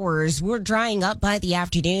showers. We're drying up by the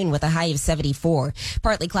afternoon with a high of 74.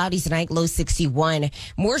 Partly cloudy tonight, low 61.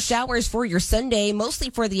 More showers for your Sunday,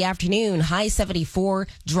 mostly for the afternoon, high 74.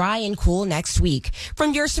 Dry and cool next week.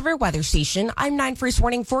 From your severe weather station, I'm 9 First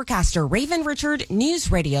Warning forecaster Raven Richard,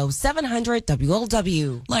 News Radio 700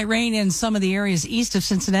 WLW. Light rain in some of the areas east of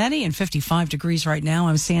Cincinnati and 55 degrees right now.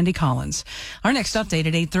 I'm Sandy Collins. Our next update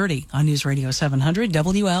at 8:30 on News Radio 700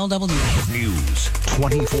 WLW. News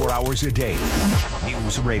 24 hours a day.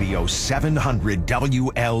 News Radio 700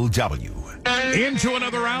 WLW. Into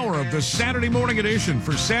another hour of the Saturday morning edition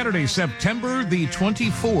for Saturday, September the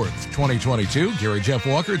 24th, 2022. Gary Jeff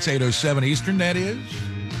Walker, it's 8:07 Eastern, that is.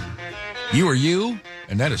 You are you,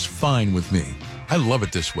 and that is fine with me. I love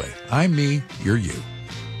it this way. I'm me, you're you.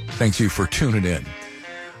 Thanks you for tuning in.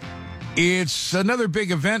 It's another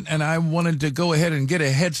big event, and I wanted to go ahead and get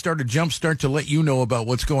a head start, a jump start to let you know about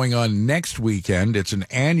what's going on next weekend. It's an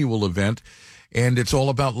annual event, and it's all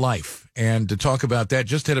about life. And to talk about that,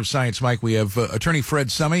 just ahead of Science Mike, we have attorney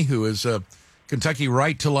Fred Summey, who is Kentucky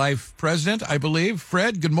Right to Life president, I believe.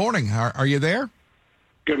 Fred, good morning. Are you there?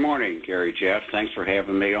 Good morning, Gary Jeff. Thanks for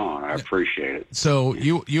having me on. I appreciate it. So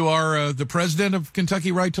you are the president of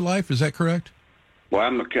Kentucky Right to Life, is that correct? Well,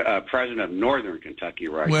 I'm the president of Northern Kentucky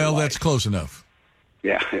Right to Life. Well, that's close enough.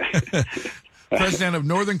 Yeah. President of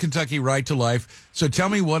Northern Kentucky Right to Life. So tell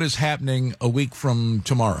me what is happening a week from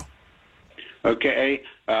tomorrow. Okay.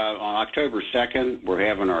 On October 2nd, we're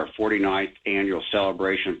having our 49th annual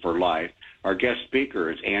celebration for life. Our guest speaker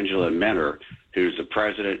is Angela Minter, who's the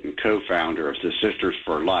president and co-founder of the Sisters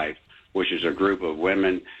for Life, which is a group of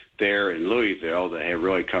women there in Louisville that have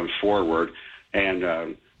really come forward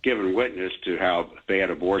and given witness to how bad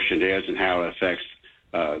abortion is and how it affects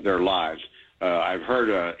their lives. I've heard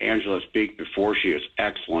Angela speak before. She is an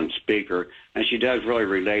excellent speaker, and she does really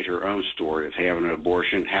relate her own story of having an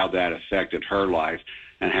abortion, how that affected her life,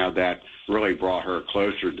 and how that really brought her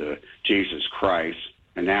closer to Jesus Christ.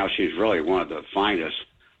 And now she's really one of the finest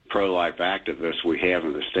pro-life activists we have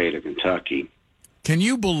in the state of Kentucky. Can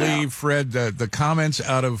you believe, Fred, the comments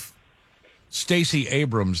out of Stacey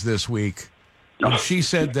Abrams this week? And she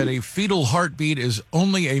said that a fetal heartbeat is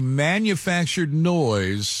only a manufactured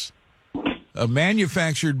noise,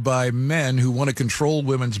 manufactured by men who want to control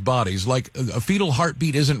women's bodies. Like a fetal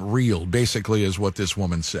heartbeat isn't real, basically, is what this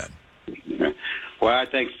woman said. Well, I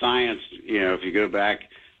think science, if you go back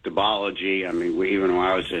to biology, I mean, even when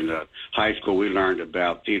I was in high school, we learned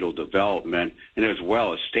about fetal development, and it was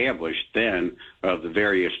well established then of the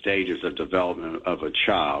various stages of development of a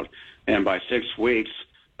child. And by 6 weeks,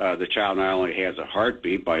 the child not only has a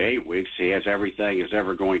heartbeat, by 8 weeks, he has everything he's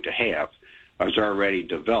ever going to have. It's already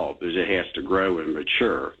developed, as it has to grow and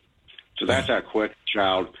mature. So that's how quick a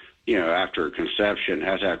child, after conception,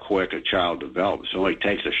 that's how quick a child develops. It only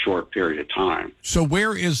takes a short period of time. So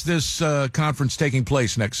where is this conference taking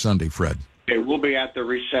place next Sunday, Fred? It will be at the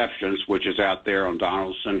Receptions, which is out there on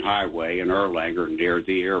Donaldson Highway in Erlanger near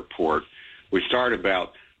the airport. We start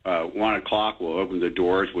about 1 o'clock. We'll open the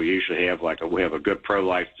doors. We usually have we have a good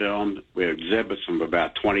pro-life film. We have exhibits from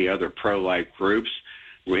about 20 other pro-life groups.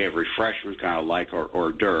 We have refreshments, kind of like our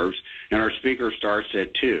hors d'oeuvres, and our speaker starts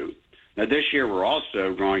at 2. Now, this year we're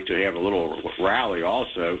also going to have a little rally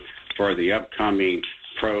also for the upcoming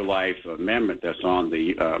pro-life amendment that's on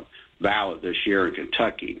the ballot this year in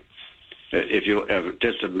Kentucky. If you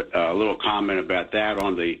just a little comment about that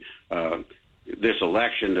on the this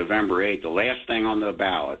election, November 8th, the last thing on the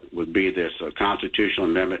ballot would be this Constitutional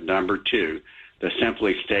Amendment number 2 that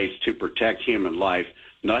simply states, to protect human life,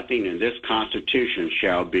 nothing in this Constitution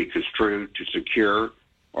shall be construed to secure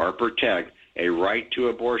or protect a right to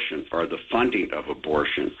abortion or the funding of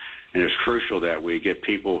abortion. And it's crucial that we get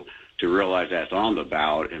people to realize that's on the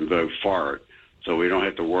ballot and vote for it, so we don't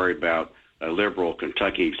have to worry about a liberal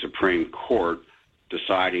Kentucky Supreme Court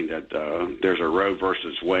deciding that there's a Roe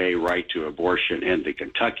versus Wade right to abortion in the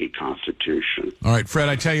Kentucky Constitution. All right, Fred,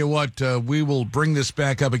 I tell you what, we will bring this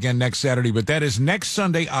back up again next Saturday, but that is next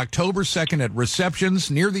Sunday, October 2nd at Receptions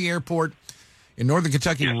near the airport in Northern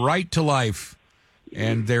Kentucky, Right to Life,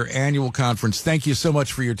 and their annual conference. Thank you so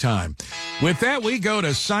much for your time. With that, we go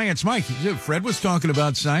to Science. Mike, Fred was talking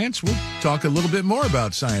about science. We'll talk a little bit more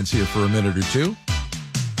about science here for a minute or two.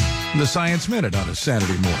 The Science Minute on a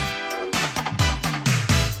Saturday morning.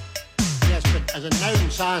 Yes, but as a known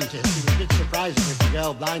scientist, it was a bit surprising if the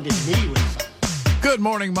girl blinded me with science. Good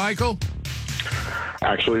morning, Michael.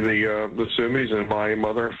 Actually, the Sumis and my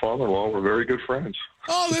mother and father-in-law were very good friends.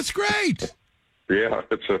 Oh, that's great. Yeah,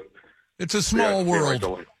 it's a small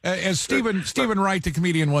world. As Stephen Wright, the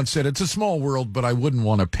comedian, once said, it's a small world, but I wouldn't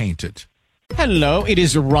want to paint it. Hello, it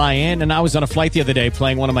is Ryan, and I was on a flight the other day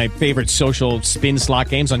playing one of my favorite social spin slot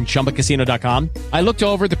games on ChumbaCasino.com. I looked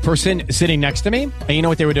over at the person sitting next to me, and you know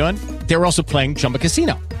what they were doing? They were also playing Chumba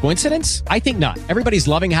Casino. Coincidence? I think not. Everybody's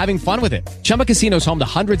loving having fun with it. Chumba Casino is home to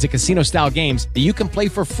hundreds of casino-style games that you can play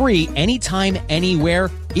for free anytime,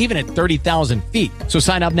 anywhere, even at 30,000 feet. So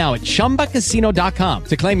sign up now at ChumbaCasino.com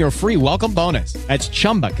to claim your free welcome bonus. That's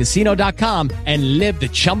ChumbaCasino.com and live the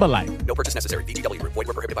Chumba life. No purchase necessary. VGW. Void where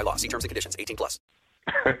prohibited by law. See terms and conditions. 18+.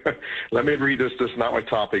 Let me read this. This is not my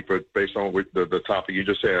topic, but based on the topic you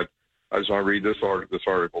just had, I just want to read this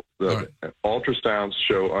article. Ultrasounds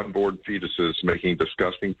show unborn fetuses making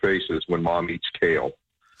disgusting faces when mom eats kale.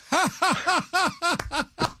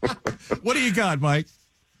 What do you got, Mike?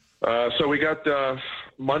 So we got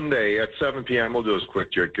Monday at 7 p.m. We'll do this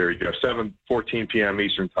quick, Gary. 7:14 p.m.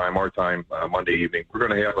 Eastern Time, our time, Monday evening. We're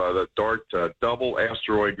going to have the DART double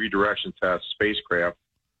asteroid redirection test spacecraft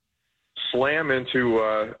slam into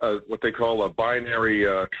what they call a binary,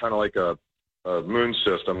 kind of like a moon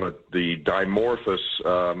system. The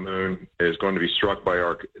Dimorphos moon is going to be struck by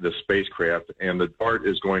the spacecraft, and the DART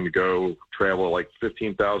is going to travel like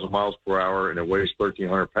 15,000 miles per hour, and it weighs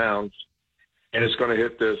 1,300 pounds. And it's going to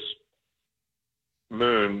hit this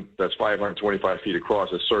moon that's 525 feet across,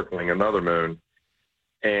 is circling another moon.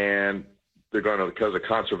 And they're going to, because of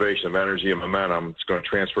conservation of energy and momentum, it's going to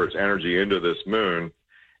transfer its energy into this moon.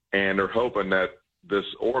 And they're hoping that this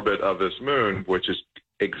orbit of this moon, which is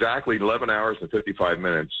exactly 11 hours and 55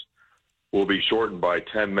 minutes, will be shortened by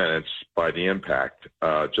 10 minutes by the impact.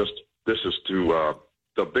 This is to,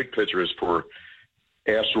 the big picture is for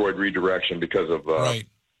asteroid redirection because of the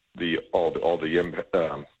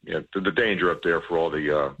danger up there for all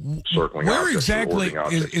the circling. Where exactly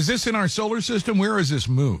is this in our solar system? Where is this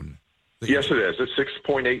moon? Yes, it is. It's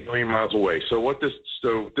 6.8 million miles away. So this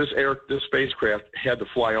spacecraft had to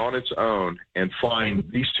fly on its own and find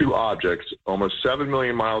these two objects almost 7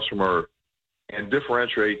 million miles from Earth and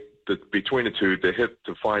differentiate between the two to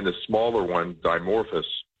find the smaller one, Dimorphos,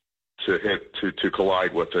 to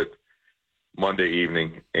collide with it Monday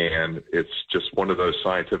evening. And it's just one of those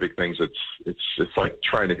scientific things. It's like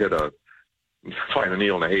trying to find a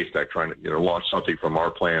needle in a haystack, trying to launch something from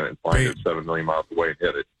our planet and find it 7 million miles away and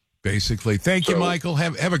hit it. Basically. Thank you, Michael.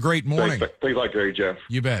 Have a great morning. Thanks a lot, Gary, Jeff.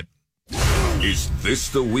 You bet. Is this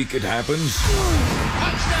the week it happens?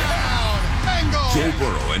 Touchdown, Bengals! Joe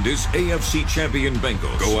Burrow and his AFC champion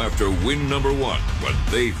Bengals go after win number 1 when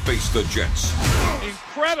they face the Jets.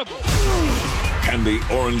 Incredible. Can the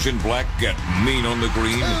orange and black get mean on the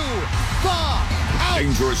green?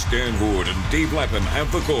 Dangerous Dan Hood and Dave Lapham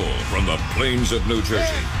have the call from the plains of New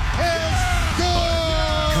Jersey.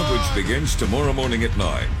 Coverage begins tomorrow morning at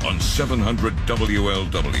 9 on 700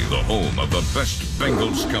 WLW, the home of the best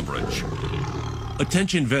Bengals coverage.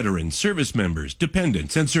 Attention veterans, service members,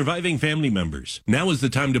 dependents, and surviving family members. Now is the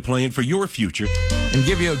time to plan for your future. And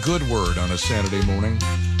give you a good word on a Saturday morning,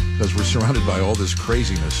 because we're surrounded by all this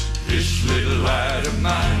craziness. This little light of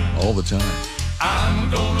mine, all the time.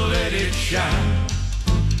 I'm gonna let it shine.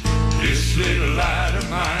 This little light of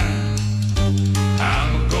mine,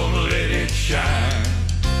 I'm gonna let it shine.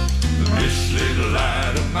 This little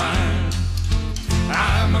light of mine,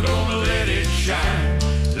 I'm gonna let it shine.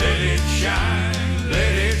 Let it shine,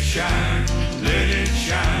 let it shine, let it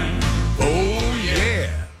shine. Oh, yeah.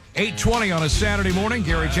 8:20 on a Saturday morning.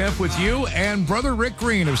 Gary Jeff with you and Brother Rick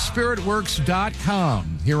Green of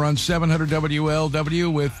SpiritWorks.com here on 700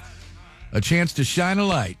 WLW with a chance to shine a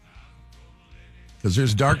light because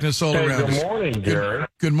there's darkness all around us. Good morning, Gary.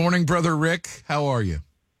 Good morning, Brother Rick. How are you?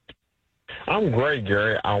 I'm great,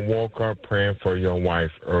 Gary. I woke up praying for your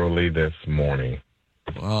wife early this morning.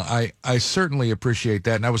 Well, I certainly appreciate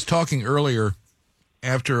that. And I was talking earlier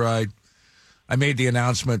after I made the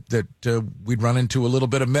announcement that we'd run into a little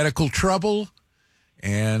bit of medical trouble.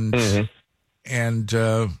 And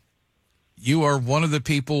you are one of the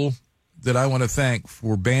people that I want to thank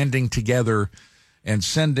for banding together and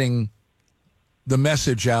sending the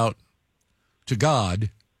message out to God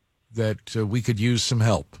that we could use some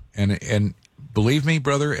help. And believe me,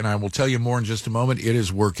 brother, and I will tell you more in just a moment, it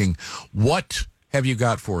is working. What have you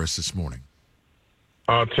got for us this morning?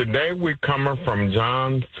 Today we're coming from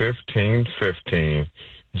John 15:15.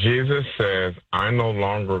 Jesus says, I no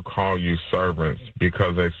longer call you servants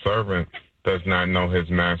because a servant does not know his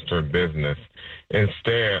master's business.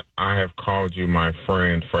 Instead, I have called you my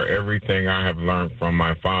friend. For everything I have learned from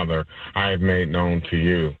my Father, I have made known to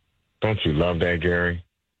you. Don't you love that, Gary?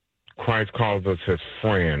 Christ calls us his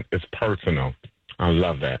friend. It's personal. I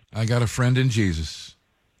love that. I got a friend in Jesus.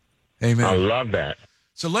 Amen. I love that.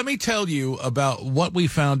 So let me tell you about what we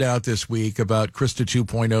found out this week about Krista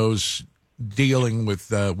 2.0's dealing with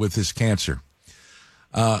his cancer.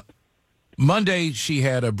 Monday, she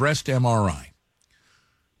had a breast MRI.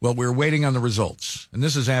 Well, we were waiting on the results. And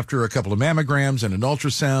this is after a couple of mammograms and an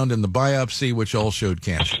ultrasound and the biopsy, which all showed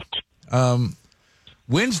cancer.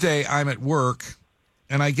 Wednesday, I'm at work,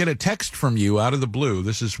 and I get a text from you out of the blue.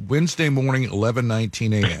 This is Wednesday morning,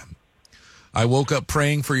 11:19 a.m. I woke up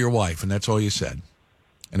praying for your wife, and that's all you said.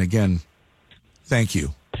 And again, thank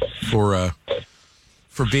you for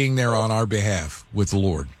being there on our behalf with the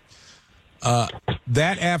Lord.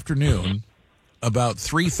 That afternoon, about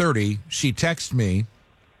 3:30, she texted me,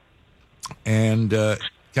 and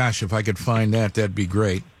gosh, if I could find that, that'd be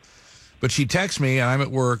great. But she texted me, and I'm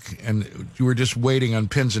at work, and you were just waiting on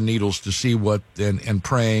pins and needles to see what, and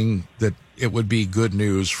praying that it would be good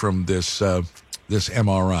news from this this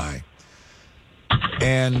MRI.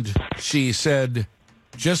 And she said,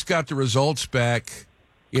 just got the results back.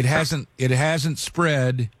 It hasn't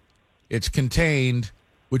spread. It's contained,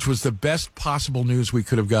 which was the best possible news we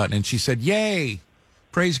could have gotten. And she said, yay,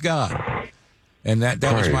 praise God. And that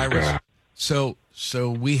was my response. So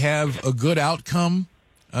we have a good outcome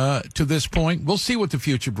to this point. We'll see what the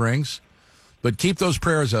future brings. But keep those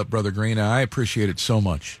prayers up, Brother Green. I appreciate it so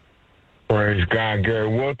much. Praise God, Gary.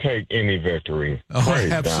 We'll take any victory. Oh,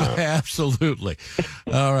 absolutely.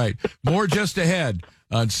 All right. More just ahead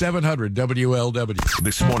on 700 WLW.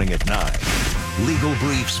 This morning at 9, legal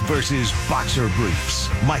briefs versus boxer briefs.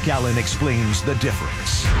 Mike Allen explains the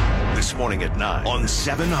difference. This morning at 9 on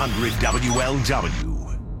 700 WLW.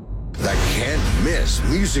 The can't-miss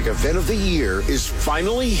music event of the year is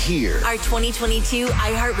finally here. Our 2022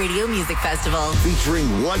 iHeartRadio Music Festival.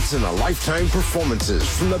 Featuring once-in-a-lifetime performances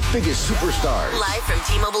from the biggest superstars. Live from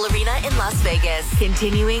T-Mobile Arena in Las Vegas.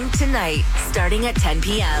 Continuing tonight, starting at 10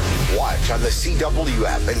 p.m. Watch on the CW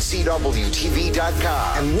app and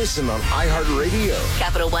CWTV.com. And listen on iHeartRadio.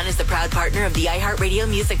 Capital One is the proud partner of the iHeartRadio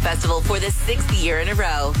Music Festival for the 6th year in a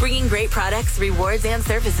row. Bringing great products, rewards, and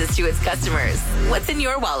services to its customers. What's in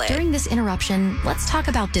your wallet? During this interruption, let's talk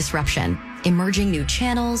about disruption. Emerging new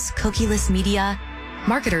channels, cookieless media.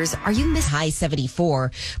 Marketers, are you High 74.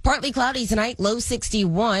 Partly cloudy tonight, low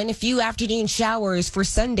 61. A few afternoon showers for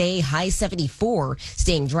Sunday, high 74.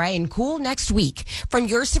 Staying dry and cool next week. From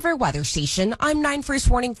your severe weather station, I'm 9 First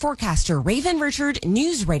Warning forecaster Raven Richard,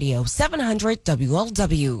 News Radio 700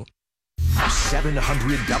 WLW.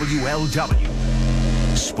 700 WLW.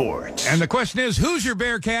 sports. And the question is, who's your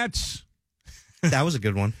Bearcats? That was a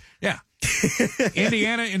good one. Yeah.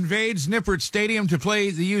 Indiana invades Nippert Stadium to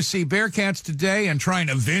play the UC Bearcats today and try and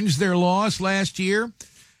avenge their loss last year.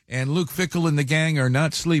 And Luke Fickell and the gang are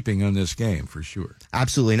not sleeping on this game, for sure.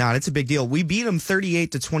 Absolutely not. It's a big deal. We beat them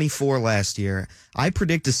 38-24 last year. I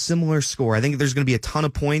predict a similar score. I think there's going to be a ton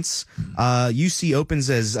of points. UC opens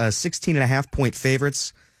as 16.5-point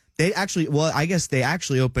favorites. I guess they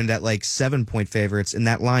actually opened at like 7-point favorites, and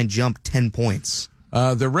that line jumped 10 points.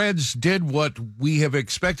 The Reds did what we have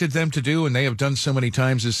expected them to do, and they have done so many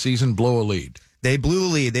times this season, blow a lead. They blew a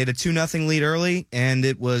lead. They had a 2-0 lead early, and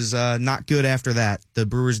it was not good after that. The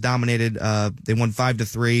Brewers dominated. They won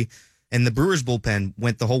 5-3, and the Brewers bullpen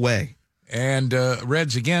went the whole way. And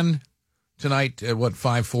Reds again tonight at,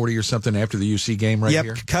 5:40 or something after the UC game here?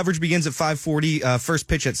 Yep, coverage begins at 5:40, first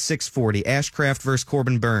pitch at 6:40. Ashcraft versus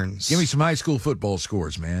Corbin Burns. Give me some high school football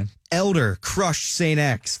scores, man. Elder crushed St.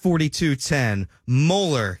 X, 42-10.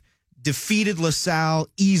 Moeller defeated LaSalle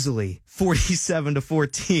easily,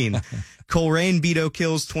 47-14. Coleraine beat Oak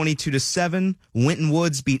Hills 22-7. Winton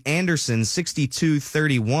Woods beat Anderson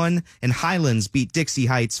 62-31, and Highlands beat Dixie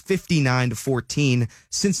Heights 59-14.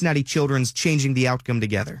 Cincinnati Children's changing the outcome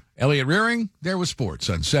together. Elliot Rearing, there was sports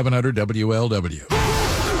on 700 WLW.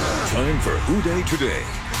 Time for Who Day Today.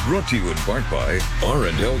 Brought to you in part by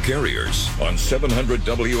R&L Carriers on 700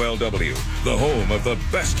 WLW, the home of the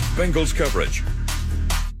best Bengals coverage.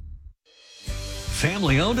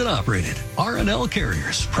 Family owned and operated, R&L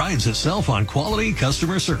Carriers prides itself on quality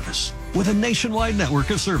customer service with a nationwide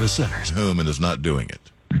network of service centers. Whom and is not doing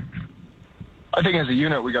it. I think as a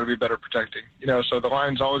unit, we got to be better protecting. So the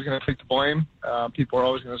line's always going to take the blame. People are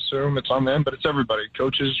always going to assume it's on them, but it's everybody.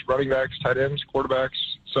 Coaches, running backs, tight ends, quarterbacks.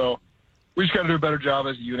 So we just got to do a better job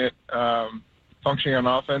as a unit, functioning on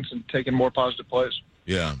offense and taking more positive plays.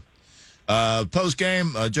 Yeah.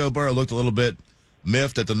 Post-game, Joe Burrow looked a little bit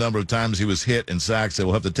miffed at the number of times he was hit and sacked. So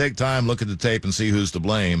we'll have to take time, look at the tape, and see who's to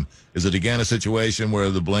blame. Is it again a situation where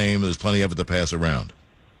the blame, there's plenty of it to pass around?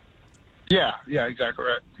 Yeah, exactly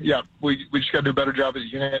right. Yeah, we just got to do a better job as a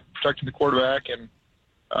unit, protecting the quarterback and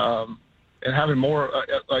having more,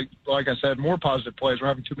 like I said, more positive plays. We're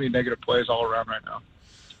having too many negative plays all around right now.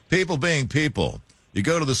 People being people. You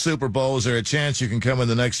go to the Super Bowl, is there a chance you can come in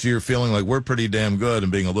the next year feeling like we're pretty damn good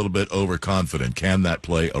and being a little bit overconfident? Can that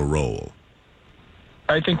play a role?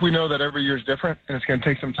 I think we know that every year is different, and it's going to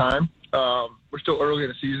take some time. We're still early in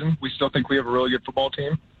the season. We still think we have a really good football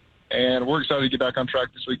team, and we're excited to get back on track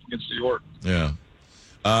this week against New York. Yeah.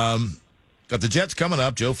 Got the Jets coming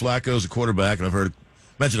up. Joe Flacco's a quarterback, and I've heard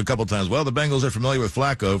mentioned a couple times, well, the Bengals are familiar with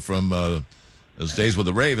Flacco from his days with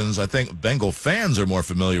the Ravens. I think Bengal fans are more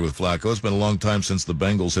familiar with Flacco. It's been a long time since the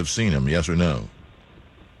Bengals have seen him, yes or no?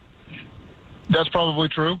 That's probably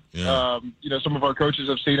true. Yeah. Some of our coaches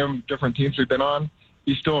have seen him, different teams we've been on.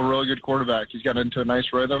 He's still a really good quarterback. He's got into a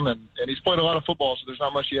nice rhythm, and he's played a lot of football, so there's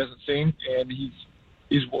not much he hasn't seen. And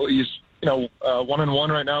he's 1-1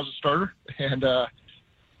 right now as a starter, and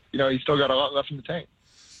he's still got a lot left in the tank.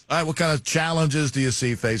 All right, what kind of challenges do you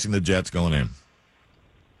see facing the Jets going in?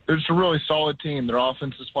 They're just a really solid team. Their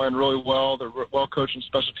offense is playing really well. They're well coached in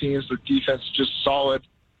special teams. Their defense is just solid.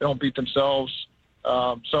 They don't beat themselves.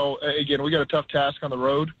 Again, we got a tough task on the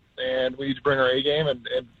road, and we need to bring our A game and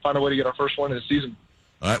find a way to get our first win of the season.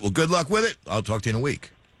 All right, well, good luck with it. I'll talk to you in a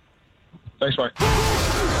week. Thanks, Mike.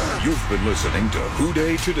 You've been listening to Who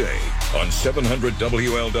Day Today on 700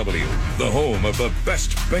 WLW, the home of the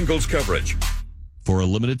best Bengals coverage. For a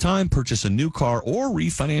limited time, purchase a new car or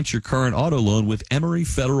refinance your current auto loan with Emory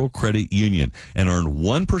Federal Credit Union and earn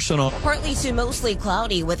 1% off. Partly to mostly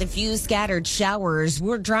cloudy with a few scattered showers.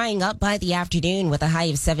 We're drying up by the afternoon with a high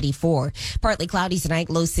of 74. Partly cloudy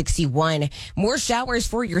tonight, low 61. More showers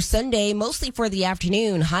for your Sunday, mostly for the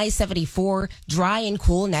afternoon, high 74. Dry and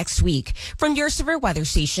cool next week. From your severe weather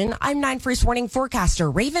station, I'm 9 First Warning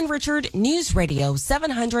forecaster Raven Richard, News Radio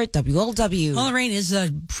 700 WLW. Well, the rain is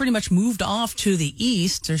pretty much moved off to the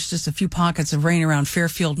east. There's just a few pockets of rain around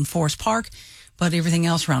Fairfield and Forest Park, but everything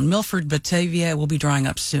else around Milford, Batavia will be drying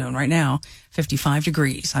up soon. Right now, 55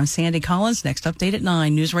 degrees. I'm Sandy Collins. Next update at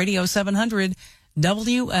 9. News Radio 700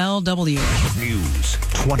 WLW. News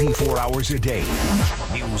 24 hours a day.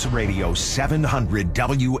 News Radio 700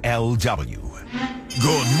 WLW.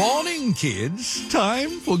 Good morning, kids.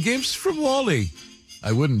 Time for gifts from Wally.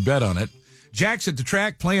 I wouldn't bet on it. Jack's at the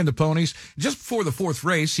track playing the ponies. Just before the fourth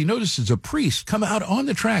race, he notices a priest come out on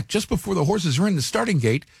the track just before the horses are in the starting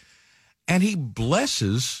gate, and he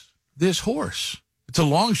blesses this horse. It's a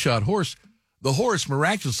long shot horse. The horse,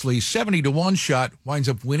 miraculously, 70-1 shot, winds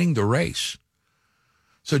up winning the race.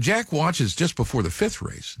 So Jack watches just before the fifth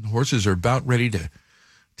race. The horses are about ready to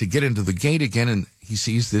to get into the gate again, and he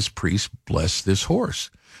sees this priest bless this horse.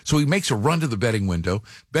 So he makes a run to the betting window,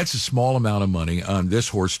 bets a small amount of money on this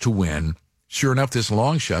horse to win. Sure enough, this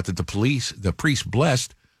long shot that the priest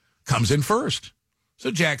blessed comes in first.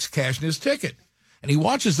 So Jack's cashing his ticket. And he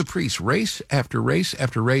watches the priest race after race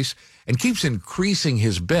after race and keeps increasing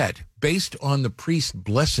his bet based on the priest's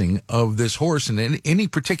blessing of this horse in any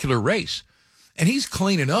particular race. And he's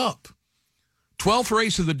cleaning up. 12th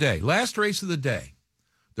race of the day, last race of the day.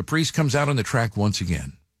 The priest comes out on the track once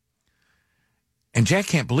again. And Jack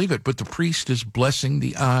can't believe it, but the priest is blessing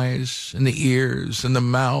the eyes and the ears and the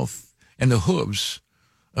mouth and the hooves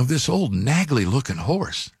of this old naggly-looking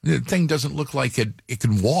horse. The thing doesn't look like it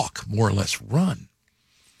can walk, more or less run.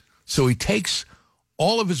 So he takes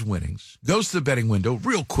all of his winnings, goes to the betting window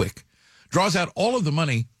real quick, draws out all of the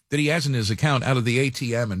money that he has in his account out of the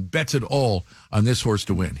ATM and bets it all on this horse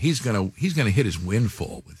to win. He's gonna hit his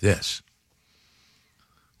windfall with this.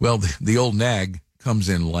 Well, the old nag comes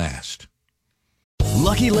in last.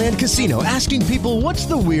 Lucky Land Casino, asking people, what's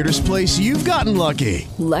the weirdest place you've gotten lucky?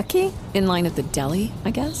 Lucky? In line at the deli,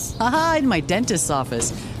 I guess? Aha, in my dentist's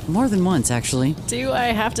office. More than once, actually. Do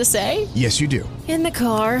I have to say? Yes, you do. In the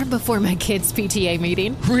car before my kids' PTA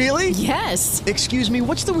meeting. Really? Yes. Excuse me,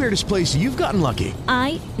 what's the weirdest place you've gotten lucky?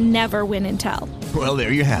 I never win and tell. Well,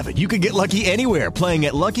 there you have it. You can get lucky anywhere, playing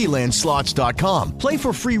at LuckyLandSlots.com. Play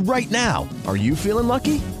for free right now. Are you feeling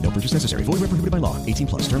lucky? No purchase necessary. Void where prohibited by law.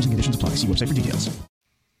 18+. Terms and conditions apply. See website for details.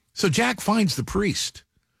 So Jack finds the priest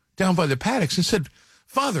down by the paddocks and said,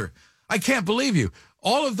 "Father, I can't believe you.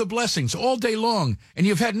 All of the blessings all day long, and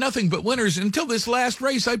you've had nothing but winners until this last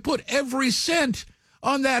race. I put every cent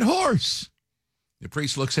on that horse." The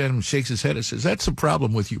priest looks at him and shakes his head and says, "That's the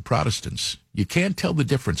problem with you Protestants. You can't tell the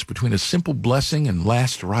difference between a simple blessing and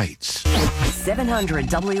last rites." 700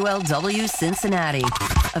 WLW Cincinnati.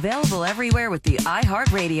 Available everywhere with the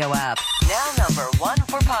iHeartRadio app. Now #1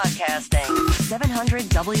 for podcasting. 700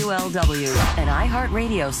 WLW, an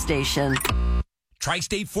iHeartRadio station.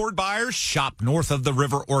 Tri-State Ford buyers, shop north of the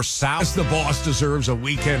river or south. The boss deserves a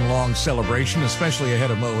weekend-long celebration, especially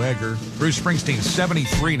ahead of Mo Egger. Bruce Springsteen's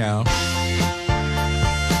 73 now.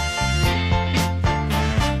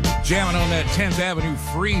 Jamming on that 10th Avenue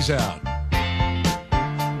freeze out.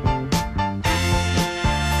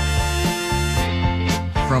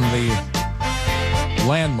 From the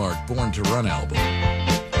landmark Born to Run album.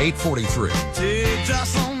 8:43.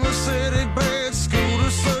 Just on the city, bad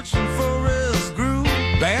scooter searching for his groove.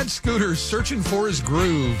 Bad scooter searching for his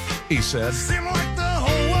groove, he said. Seem like the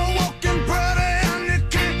whole world walking pretty and you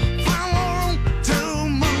can't find no room to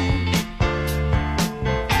move.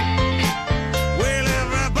 Well,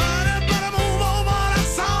 everybody better move over that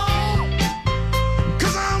song,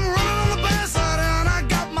 'cause I'm running on the bad side and I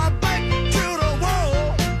got my back to the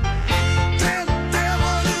wall. 10th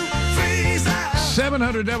Avenue freeze out.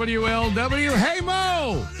 700 WLW. Hey,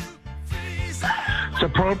 Mo! It's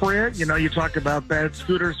appropriate. You know, you talk about Bad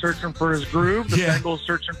Scooter searching for his groove. The Bengals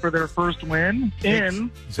searching for their first win in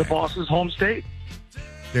the boss's home state.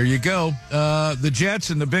 There you go. The Jets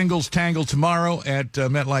and the Bengals tangle tomorrow at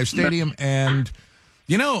MetLife Stadium. And,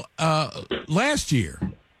 you know, last year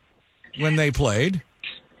when they played,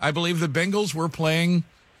 I believe the Bengals were playing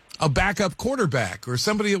a backup quarterback or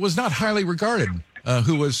somebody that was not highly regarded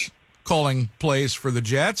who was calling plays for the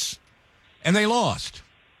Jets, and they lost.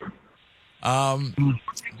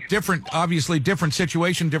 Obviously different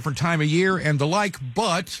situation, different time of year and the like,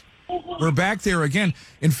 but we're back there again.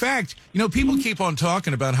 In fact, you know, people keep on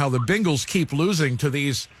talking about how the Bengals keep losing to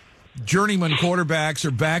these journeyman quarterbacks or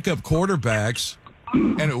backup quarterbacks,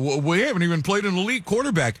 and we haven't even played an elite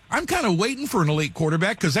quarterback. I'm kind of waiting for an elite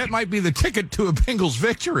quarterback because that might be the ticket to a Bengals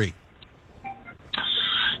victory.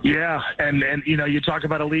 Yeah, and you know, you talk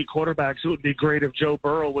about elite quarterbacks. It would be great if Joe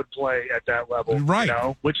Burrow would play at that level, right? You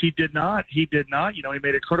know, which he did not. He did not. You know, he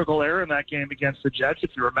made a critical error in that game against the Jets. If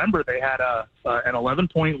you remember, they had an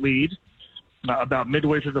 11-point lead about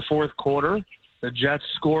midway through the fourth quarter. The Jets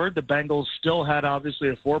scored. The Bengals still had obviously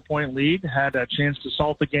a 4-point lead, had a chance to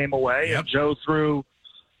salt the game away. Yep. And Joe threw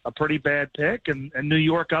a pretty bad pick, and New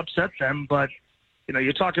York upset them, but. You know,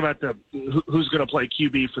 you talk about who's going to play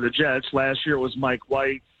QB for the Jets. Last year it was Mike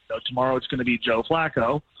White. Tomorrow it's going to be Joe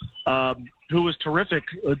Flacco, who was terrific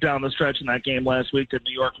down the stretch in that game last week that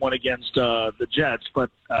New York won against the Jets. But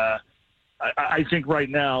I think right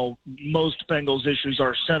now most Bengals issues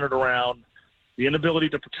are centered around the inability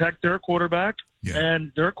to protect their quarterback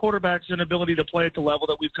and their quarterback's inability to play at the level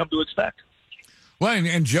that we've come to expect. Well,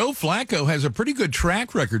 and Joe Flacco has a pretty good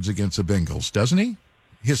track record against the Bengals, doesn't he?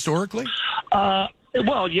 Historically?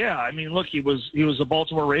 Well, yeah. I mean, look, he was a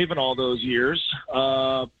Baltimore Raven all those years.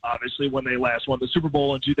 Obviously, when they last won the Super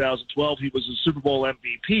Bowl in 2012, he was a Super Bowl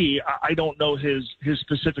MVP. I don't know his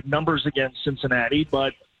specific numbers against Cincinnati,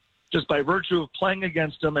 but just by virtue of playing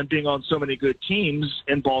against them and being on so many good teams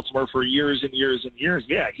in Baltimore for years and years and years,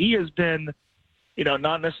 yeah, he has been,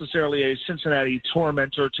 not necessarily a Cincinnati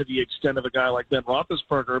tormentor to the extent of a guy like Ben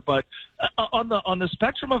Roethlisberger, but on the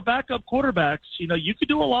spectrum of backup quarterbacks, you could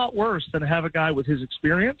do a lot worse than have a guy with his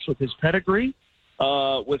experience, with his pedigree,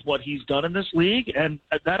 with what he's done in this league, and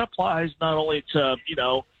that applies not only to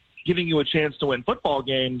giving you a chance to win football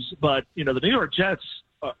games, but the New York Jets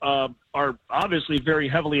are obviously very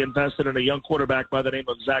heavily invested in a young quarterback by the name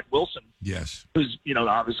of Zach Wilson. Yes. Who's,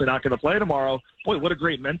 obviously not going to play tomorrow. Boy, what a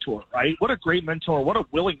great mentor, right? What a great mentor. What a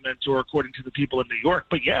willing mentor, according to the people in New York.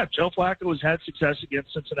 But, yeah, Joe Flacco has had success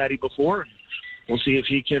against Cincinnati before, and we'll see if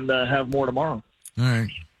he can have more tomorrow. All right.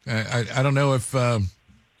 I don't know if the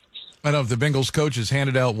Bengals coach has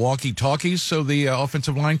handed out walkie-talkies so the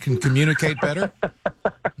offensive line can communicate better.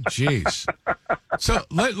 Jeez. So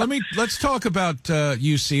let's talk about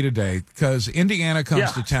UC today, because Indiana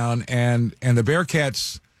comes to town and the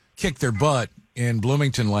Bearcats kicked their butt in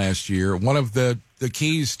Bloomington last year. One of the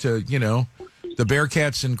keys to the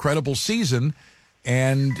Bearcats' incredible season,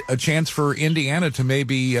 and a chance for Indiana to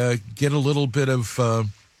maybe get a little bit of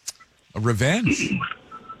revenge.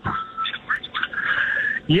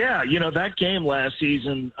 Yeah, that game last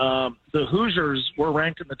season, the Hoosiers were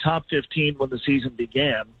ranked in the top 15 when the season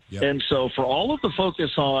began. Yep. And so for all of the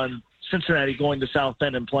focus on Cincinnati going to South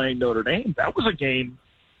Bend and playing Notre Dame, that was a game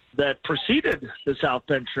that preceded the South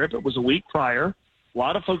Bend trip. It was a week prior. A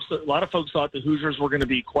lot of folks thought the Hoosiers were going to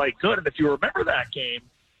be quite good. And if you remember that game,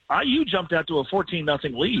 IU jumped out to a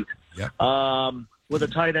 14-0 lead. Yep. With a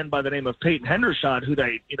tight end by the name of Peyton Hendershot, who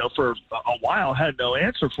they, for a while had no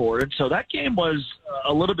answer for. And so that game was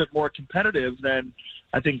a little bit more competitive than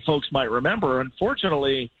I think folks might remember.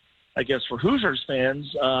 Unfortunately, I guess for Hoosiers fans,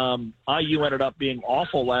 IU ended up being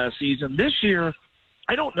awful last season. This year,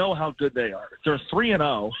 I don't know how good they are. They're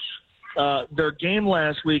 3-0. Their game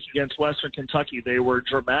last week against Western Kentucky, they were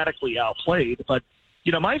dramatically outplayed. But,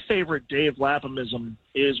 my favorite Dave Laphammism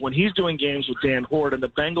is when he's doing games with Dan Horde and the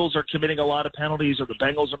Bengals are committing a lot of penalties or the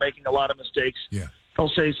Bengals are making a lot of mistakes. Yeah. He'll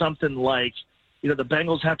say something like, the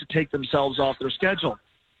Bengals have to take themselves off their schedule.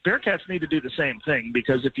 Bearcats need to do the same thing,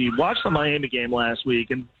 because if you watch the Miami game last week,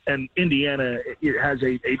 and Indiana has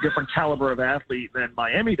a different caliber of athlete than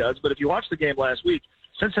Miami does, but if you watch the game last week,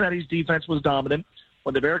 Cincinnati's defense was dominant.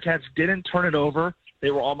 When the Bearcats didn't turn it over, they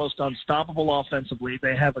were almost unstoppable offensively.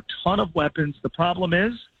 They have a ton of weapons. The problem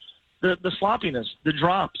is the sloppiness, the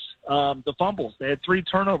drops, the fumbles. They had 3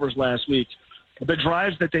 turnovers last week. The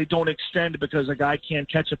drives that they don't extend because a guy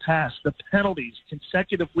can't catch a pass. The penalties,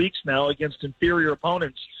 consecutive weeks now against inferior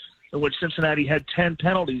opponents, in which Cincinnati had 10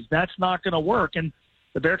 penalties. That's not going to work. And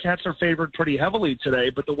the Bearcats are favored pretty heavily today.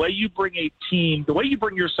 But the way you bring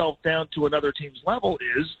yourself down to another team's level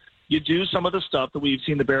is you do some of the stuff that we've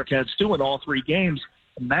seen the Bearcats do in all 3 games,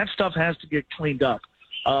 and that stuff has to get cleaned up.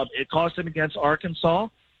 It cost them against Arkansas.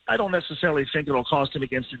 I don't necessarily think it'll cost them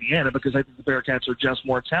against Indiana, because I think the Bearcats are just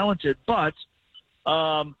more talented. But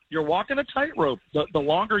you're walking a tightrope. The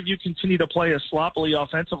longer you continue to play as sloppily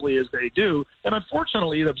offensively as they do, and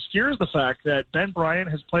unfortunately it obscures the fact that Ben Bryant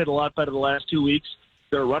has played a lot better the last 2 weeks.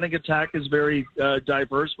 Their running attack is very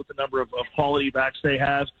diverse with the number of quality backs they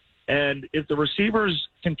have. And if the receivers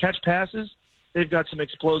can catch passes, they've got some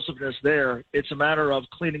explosiveness there. It's a matter of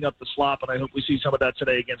cleaning up the slop, and I hope we see some of that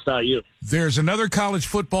today against IU. There's another college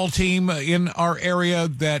football team in our area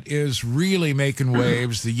that is really making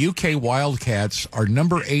waves. The UK Wildcats are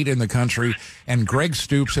number 8 in the country, and Greg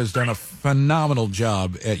Stoops has done a phenomenal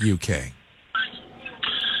job at UK.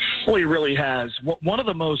 Well, he really has. One of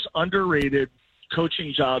the most underrated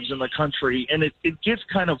coaching jobs in the country, and it gets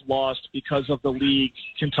kind of lost because of the league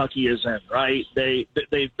Kentucky is in, right?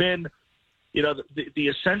 They've been, the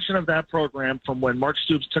ascension of that program from when Mark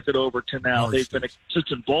Stoops took it over to now. They've been a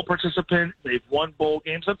consistent bowl participant. They've won bowl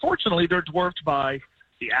games. Unfortunately, they're dwarfed by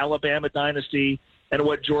the Alabama dynasty and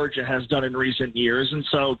what Georgia has done in recent years. And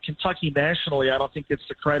so Kentucky nationally, I don't think gets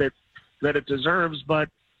the credit that it deserves. But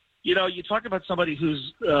you talk about somebody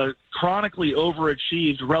who's chronically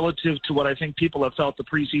overachieved relative to what I think people have felt the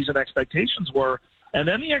preseason expectations were. And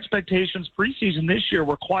then the expectations preseason this year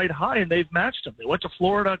were quite high, and they've matched them. They went to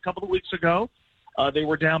Florida a couple of weeks ago. They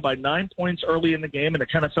were down by 9 points early in the game, and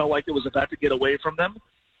it kind of felt like it was about to get away from them.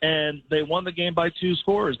 And they won the game by 2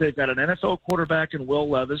 scores. They've got an NFL quarterback in Will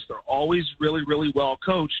Levis. They're always really, really well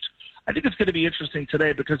coached. I think it's going to be interesting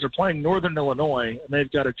today because they're playing Northern Illinois, and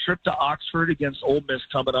they've got a trip to Oxford against Ole Miss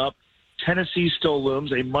coming up, Tennessee still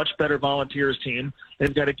looms, a much better Volunteers team.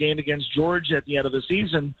 They've got a game against Georgia at the end of the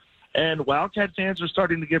season, and Wildcat fans are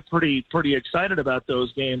starting to get pretty excited about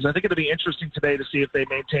those games. I think it'll be interesting today to see if they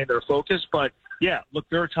maintain their focus. But, yeah, look,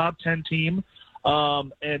 they're a top 10 team,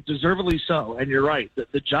 and deservedly so. And you're right.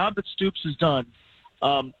 The job that Stoops has done,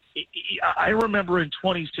 I remember in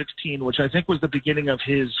 2016, which I think was the beginning of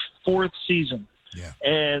his fourth season,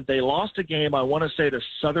 and they lost a game, I want to say, to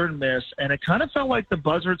Southern Miss, and it kind of felt like the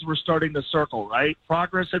buzzards were starting to circle, right?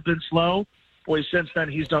 Progress had been slow. Boy, since then,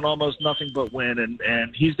 he's done almost nothing but win,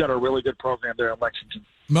 and he's got a really good program there in Lexington.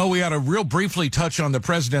 Mo, we ought to real briefly touch on the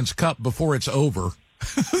President's Cup before it's over.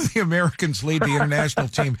 The Americans lead the international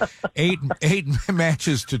team 8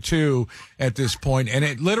 matches to 2 at this point, and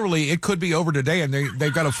it could be over today, and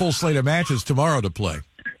they've got a full slate of matches tomorrow to play.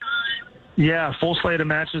 Yeah, full slate of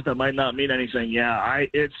matches that might not mean anything. Yeah,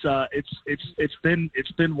 it's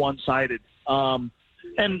been one-sided, and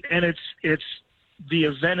it's the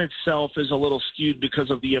event itself is a little skewed because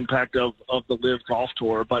of the impact of the Live Golf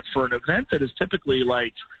Tour. But for an event that is typically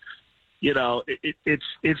like,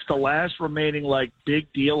 it's the last remaining like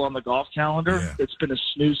big deal on the golf calendar. Yeah. It's been a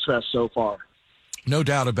snooze fest so far. No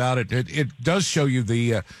doubt about it. It does show you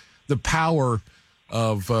the power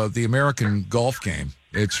of the American golf game.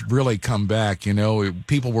 It's really come back.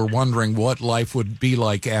 People were wondering what life would be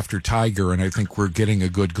like after Tiger, and I think we're getting a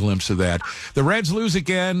good glimpse of that. The Reds lose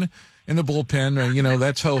again in the bullpen.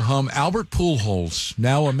 That's ho-hum. Albert Pujols,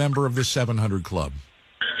 now a member of the 700 Club.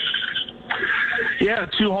 Yeah,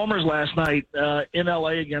 2 homers last night in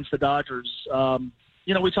L.A. against the Dodgers.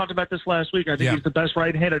 We talked about this last week. I think he's the best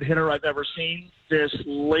right-handed hitter I've ever seen. This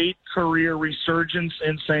late career resurgence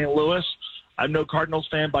in St. Louis. I'm no Cardinals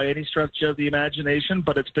fan by any stretch of the imagination,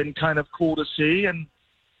 but it's been kind of cool to see. And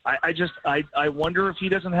I wonder if he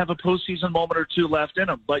doesn't have a postseason moment or two left in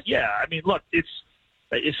him. But, yeah, I mean, look,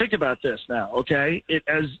 think about this now, okay?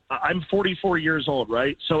 I'm 44 years old,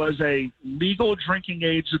 right? So as a legal drinking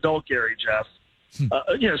age adult, Gary, Jeff,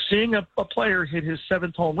 seeing a player hit his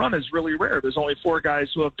 7th home run is really rare. There's only 4 guys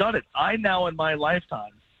who have done it. I now, in my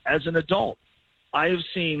lifetime, as an adult, I have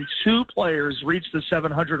seen 2 players reach the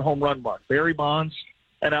 700 home run mark, Barry Bonds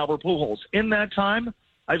and Albert Pujols. In that time,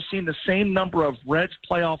 I've seen the same number of Reds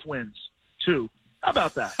playoff wins, 2. How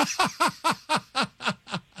about that?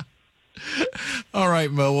 All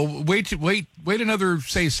right, Mo. Well, wait another,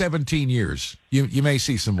 say, 17 years. You may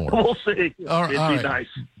see some more. We'll see. It'd be nice.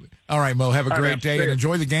 All right, Mo. Have a great day and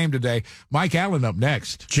enjoy the game today. Mike Allen up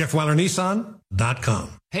next. JeffWeilerNissan.com.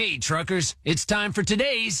 Hey, truckers. It's time for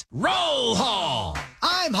today's Roll Haul.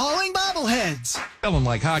 I'm hauling bobbleheads. Selling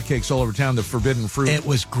like hotcakes all over town, the Forbidden Fruit. It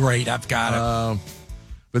was great. I've got it.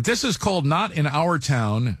 But this is called Not in Our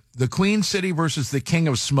Town, the Queen City versus the King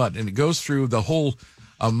of Smut. And it goes through the whole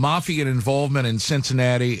mafia involvement in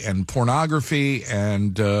Cincinnati and pornography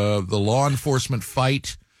and the law enforcement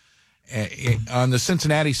fight. On the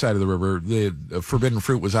Cincinnati side of the river, the Forbidden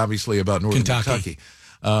Fruit was obviously about northern Kentucky.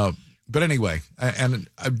 But anyway, and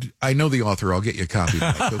I know the author. I'll get you a copy.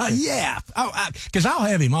 Okay? Yeah, because I'll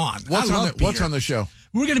have him on. What's on the show?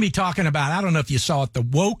 We're going to be talking about, I don't know if you saw it, the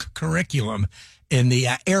woke curriculum in the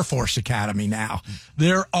Air Force Academy now.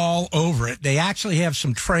 They're all over it. They actually have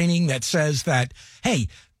some training that says that, hey,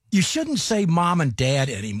 you shouldn't say mom and dad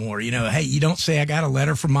anymore. Hey, you don't say I got a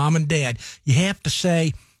letter from mom and dad. You have to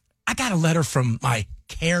say, I got a letter from my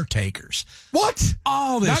caretakers. What?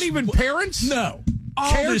 All this. Not even parents? No.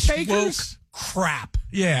 All caretakers? This woke crap.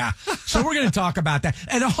 Yeah. So we're going to talk about that.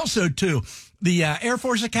 And also, too, the Air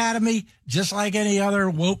Force Academy, just like any other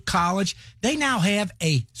woke college, they now have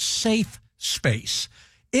a safe space.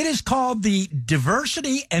 It is called the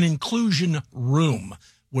Diversity and Inclusion Room,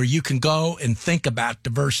 where you can go and think about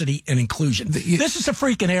diversity and inclusion. This is a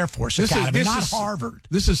freaking Air Force Academy, not Harvard.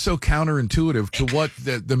 This is so counterintuitive to what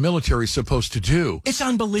the military is supposed to do. It's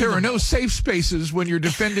unbelievable. There are no safe spaces when you're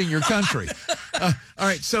defending your country. All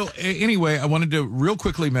right, so anyway, I wanted to real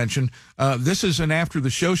quickly mention, this is an after the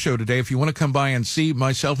show today. If you want to come by and see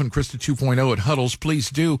myself and Krista 2.0 at Huddles, please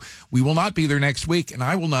do. We will not be there next week, and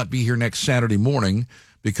I will not be here next Saturday morning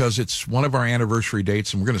because it's one of our anniversary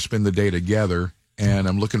dates, and we're going to spend the day together. And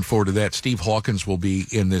I'm looking forward to that. Steve Hawkins will be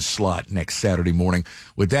in this slot next Saturday morning.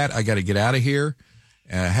 With that, I got to get out of here.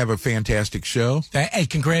 Have a fantastic show. Hey,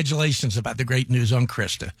 congratulations about the great news on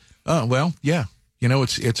Krista. Well, yeah.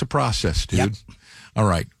 It's a process, dude. Yep. All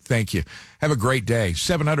right. Thank you. Have a great day.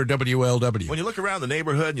 700 WLW. When you look around the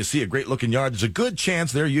neighborhood and you see a great-looking yard, there's a good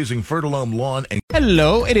chance they're using Fertilome Lawn and...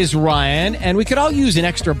 Hello, it is Ryan, and we could all use an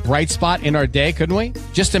extra bright spot in our day, couldn't we?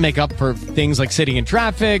 Just to make up for things like sitting in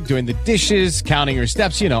traffic, doing the dishes, counting your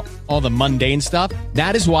steps, all the mundane stuff.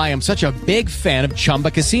 That is why I'm such a big fan of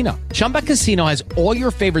Chumba Casino. Chumba Casino has all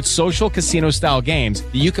your favorite social casino-style games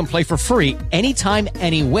that you can play for free anytime,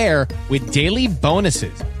 anywhere with daily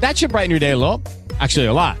bonuses. That should brighten your day a little. Actually,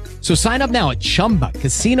 a lot. So sign up now at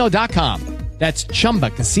ChumbaCasino.com. That's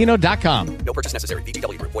ChumbaCasino.com. No purchase necessary.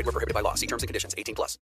 VGW Group. Void where prohibited by law. See terms and conditions. 18+.